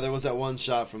 Yeah, there was that one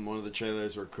shot from one of the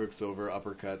trailers where Quicksilver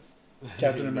uppercuts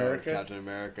Captain America. Captain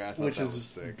America, I thought which that is was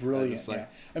sick. Brilliant. Yeah.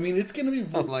 I mean, it's going to be.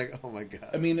 I'm like, oh my god.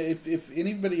 I mean, if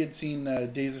anybody had seen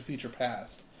Days of Future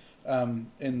Past,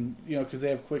 and because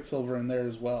they have Quicksilver in there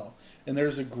as well, and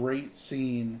there's a great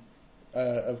scene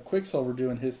of Quicksilver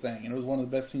doing his thing, and it was one of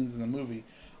the best scenes in the movie.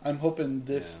 I'm hoping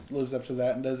this lives up to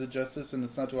that and does it justice. And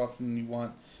it's not too often you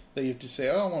want that you have to say,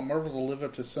 "Oh, I want Marvel to live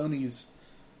up to Sony's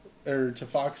or to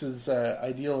Fox's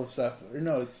ideal of stuff." Or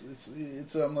no,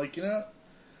 it's. I'm like,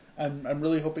 I'm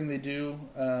really hoping they do.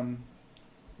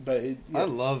 But I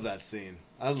love that scene.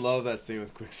 I love that scene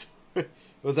with Quicksilver.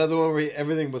 Was that the one where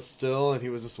everything was still and he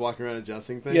was just walking around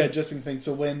adjusting things? Yeah, adjusting things.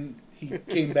 So when he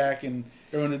came back and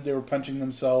everyone they were punching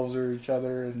themselves or each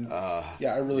other, and I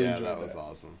really enjoyed that. That was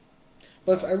awesome.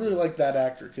 Plus, I really like that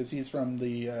actor because he's from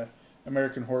the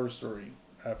American Horror Story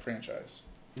franchise.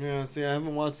 Yeah, see, I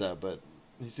haven't watched that, but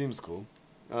he seems cool.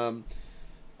 All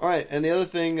right, and the other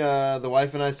thing, the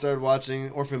wife and I started watching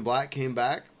Orphan Black came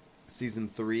back, season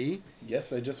 3.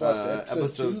 Yes, I just watched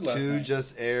episode 2 night.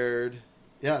 just aired.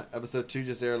 Yeah, episode 2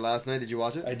 just aired last night. Did you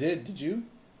watch it? I did. Did you?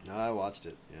 No, I watched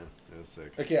it. Yeah, it was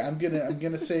sick. Okay, I'm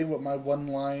gonna say what my one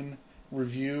line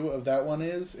review of that one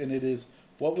is, and it is,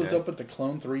 "What was up with the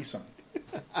clone threesome?"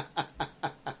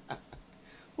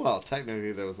 Well,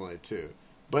 technically there was only 2,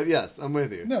 but yes, I'm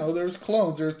with you. No, there's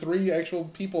clones. There are 3 actual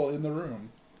people in the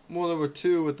room. Well, there were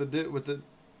 2 with the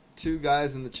 2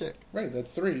 guys and the chick. Right,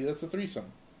 that's 3. That's a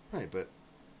threesome. Right, but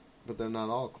they're not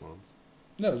all clones.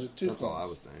 No, just 2 That's clones. all I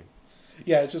was saying.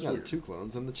 Yeah, it's just Yeah, weird. 2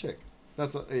 clones and the chick.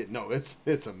 That's no,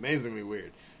 it's amazingly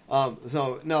weird.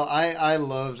 So no,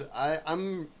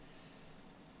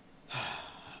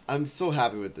 I'm so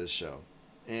happy with this show,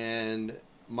 and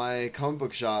my comic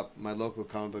book shop, my local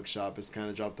comic book shop, has kind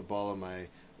of dropped the ball on my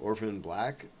Orphan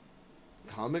Black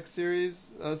comic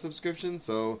series subscription.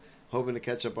 So hoping to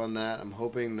catch up on that. I'm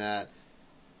hoping that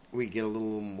we get a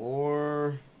little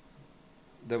more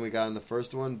than we got in the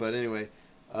first one. But anyway,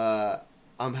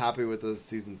 I'm happy with the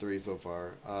season 3 so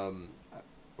far.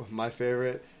 My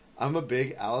favorite, I'm a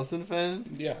big Allison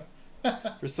fan. Yeah.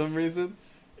 For some reason.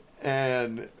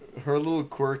 And her little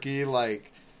quirky,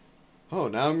 like, oh,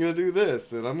 now I'm going to do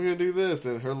this, and I'm going to do this,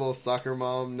 and her little soccer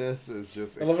momness is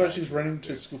just... I love how she's running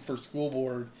to school for school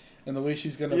board, and the way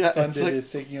she's going to fund it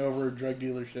is taking over a drug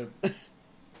dealership.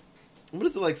 What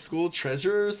is it, like school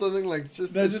treasurer or something? Like, it's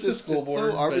just a school it's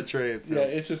board. so arbitrary.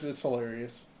 It's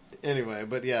hilarious. Anyway,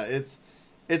 but yeah, it's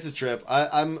a trip.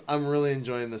 I'm really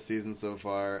enjoying the season so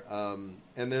far,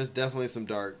 and there's definitely some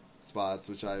dark spots,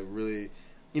 which I really,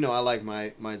 I like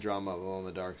my drama on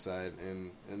the dark side,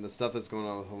 and the stuff that's going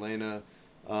on with Helena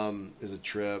is a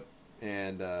trip,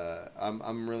 and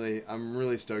I'm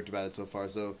really stoked about it so far.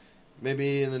 So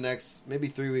maybe in the next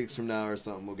 3 weeks from now or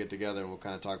something, we'll get together and we'll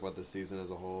kind of talk about the season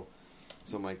as a whole,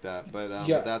 something like that. But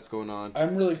that's going on.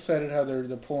 I'm really excited how they're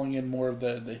pulling in more of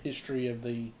the history of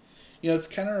the. It's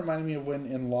kind of reminding me of when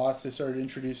in Lost they started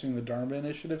introducing the Dharma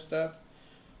Initiative stuff.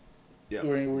 Yeah,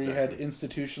 where you had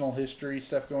institutional history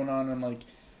stuff going on. I'm like,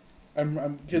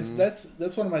 because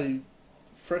that's one of my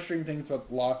frustrating things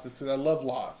about Lost is because I love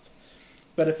Lost,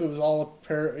 but if it was all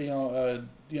a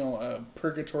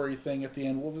purgatory thing at the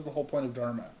end, what was the whole point of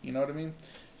Dharma? You know what I mean?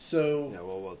 So yeah,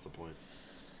 well, what's the point?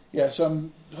 Yeah, so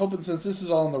I'm hoping, since this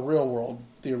is all in the real world,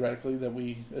 theoretically,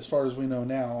 that as far as we know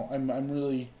now, I'm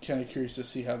really kind of curious to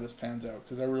see how this pans out,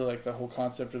 because I really like the whole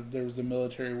concept of there was the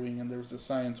military wing and there was the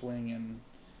science wing, and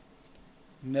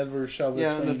never shall the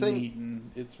twain meet,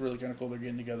 and it's really kind of cool they're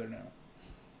getting together now.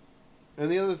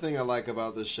 And the other thing I like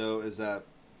about this show is that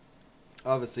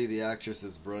obviously the actress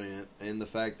is brilliant, and the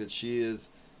fact that she is,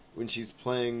 when she's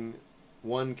playing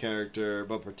one character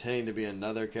but pretending to be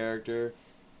another character,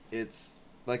 it's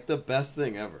like the best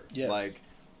thing ever. Yes.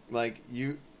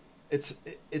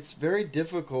 It's very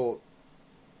difficult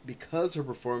because her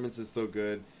performance is so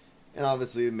good, and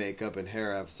obviously the makeup and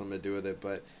hair have something to do with it,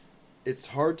 but it's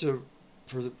hard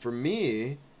for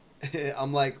me,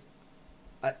 I'm like,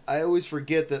 I always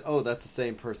forget that, oh, that's the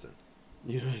same person.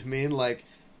 You know what I mean? Like,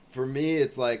 for me,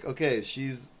 it's like, okay,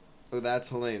 that's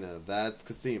Helena, that's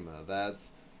Cosima, that's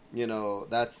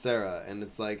Sarah, and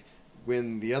it's like,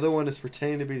 when the other one is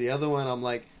pretending to be the other one, I'm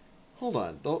like, hold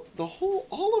on,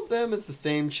 all of them is the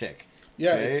same chick.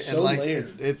 Yeah, okay? it's so layered.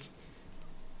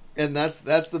 And that's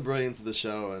the brilliance of the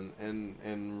show,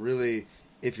 and really,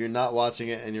 if you're not watching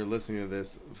it and you're listening to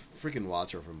this, freaking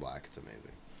watch Orphan Black. It's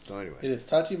amazing. So anyway, it is.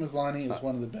 Tati Maslany is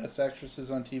one of the best actresses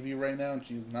on TV right now, and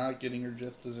she's not getting her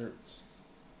just desserts.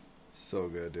 So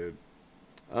good, dude.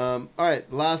 All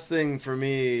right, last thing for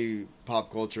me,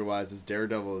 pop culture wise, is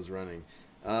Daredevil is running.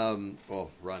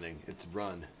 Running. It's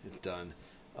run. It's done.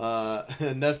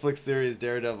 Netflix series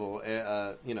Daredevil.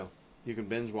 You can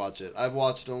binge watch it. I've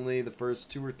watched only the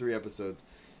first 2 or 3 episodes.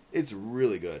 It's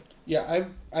really good. Yeah,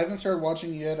 I haven't started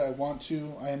watching it yet. I want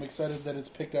to. I am excited that it's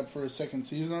picked up for a second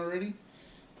season already.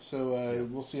 So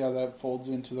we'll see how that folds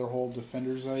into their whole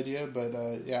Defenders idea. But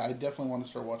I definitely want to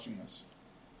start watching this.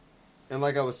 And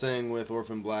like I was saying with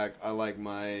Orphan Black, I like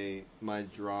my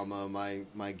drama,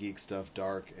 my geek stuff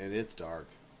dark, and it's dark.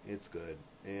 It's good,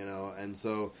 you know. And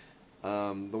so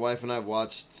the wife and I have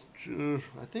watched, I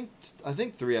think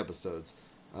 3 episodes.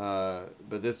 But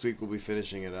this week we'll be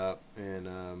finishing it up, and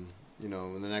you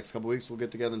know, in the next couple weeks we'll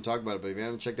get together and talk about it. But if you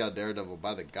haven't checked out Daredevil,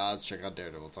 by the gods, check out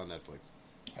Daredevil. It's on Netflix.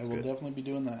 I will definitely be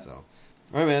doing that. So,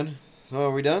 all right, man. So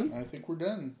are we done? I think we're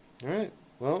done. All right.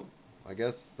 Well, I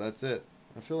guess that's it.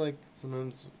 I feel like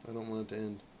sometimes I don't want it to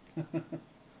end.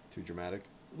 Too dramatic.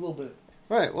 A little bit.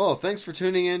 All right. Well, thanks for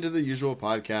tuning in to the usual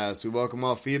podcast. We welcome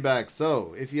all feedback.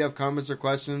 So, if you have comments or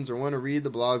questions or want to read the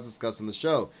blogs discussed on the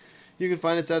show, you can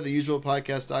find us at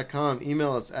theusualpodcast.com,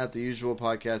 email us at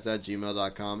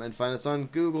theusualpodcast@gmail.com, and find us on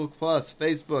Google+,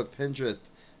 Facebook, Pinterest,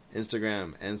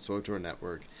 Instagram, and SWTOR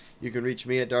Network. You can reach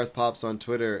me at Darth Pops on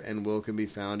Twitter, and Will can be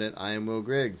found at I am Will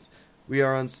Griggs. We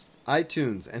are on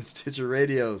iTunes and Stitcher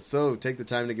Radio, so take the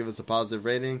time to give us a positive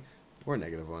rating, or a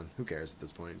negative one. Who cares at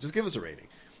this point? Just give us a rating.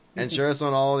 And share us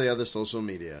on all the other social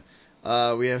media.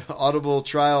 We have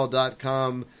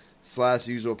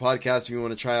audibletrial.com/usualpodcast if you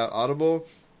want to try out Audible.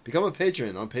 Become a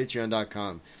patron on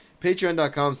patreon.com.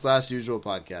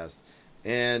 Patreon.com/usualpodcast.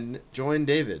 And join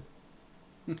David.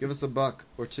 Give us $1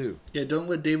 or $2. Yeah, don't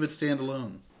let David stand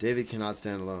alone. David cannot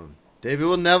stand alone. David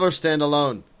will never stand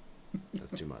alone.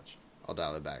 That's too much. I'll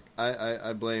dial it back.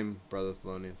 I blame Brother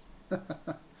Thelonious.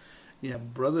 Yeah,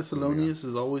 Brother Thelonious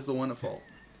is always the one at fault.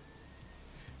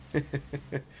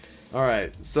 All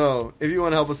right. So, if you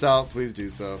want to help us out, please do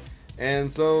so.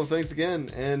 And so, thanks again.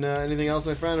 And anything else,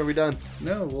 my friend? Are we done?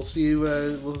 No, we'll see you.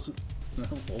 We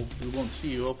won't see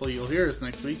you. Hopefully, you'll hear us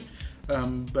next week.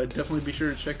 But definitely be sure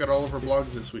to check out all of our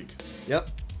blogs this week. Yep.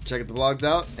 Check the blogs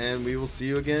out, and we will see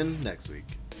you again next week.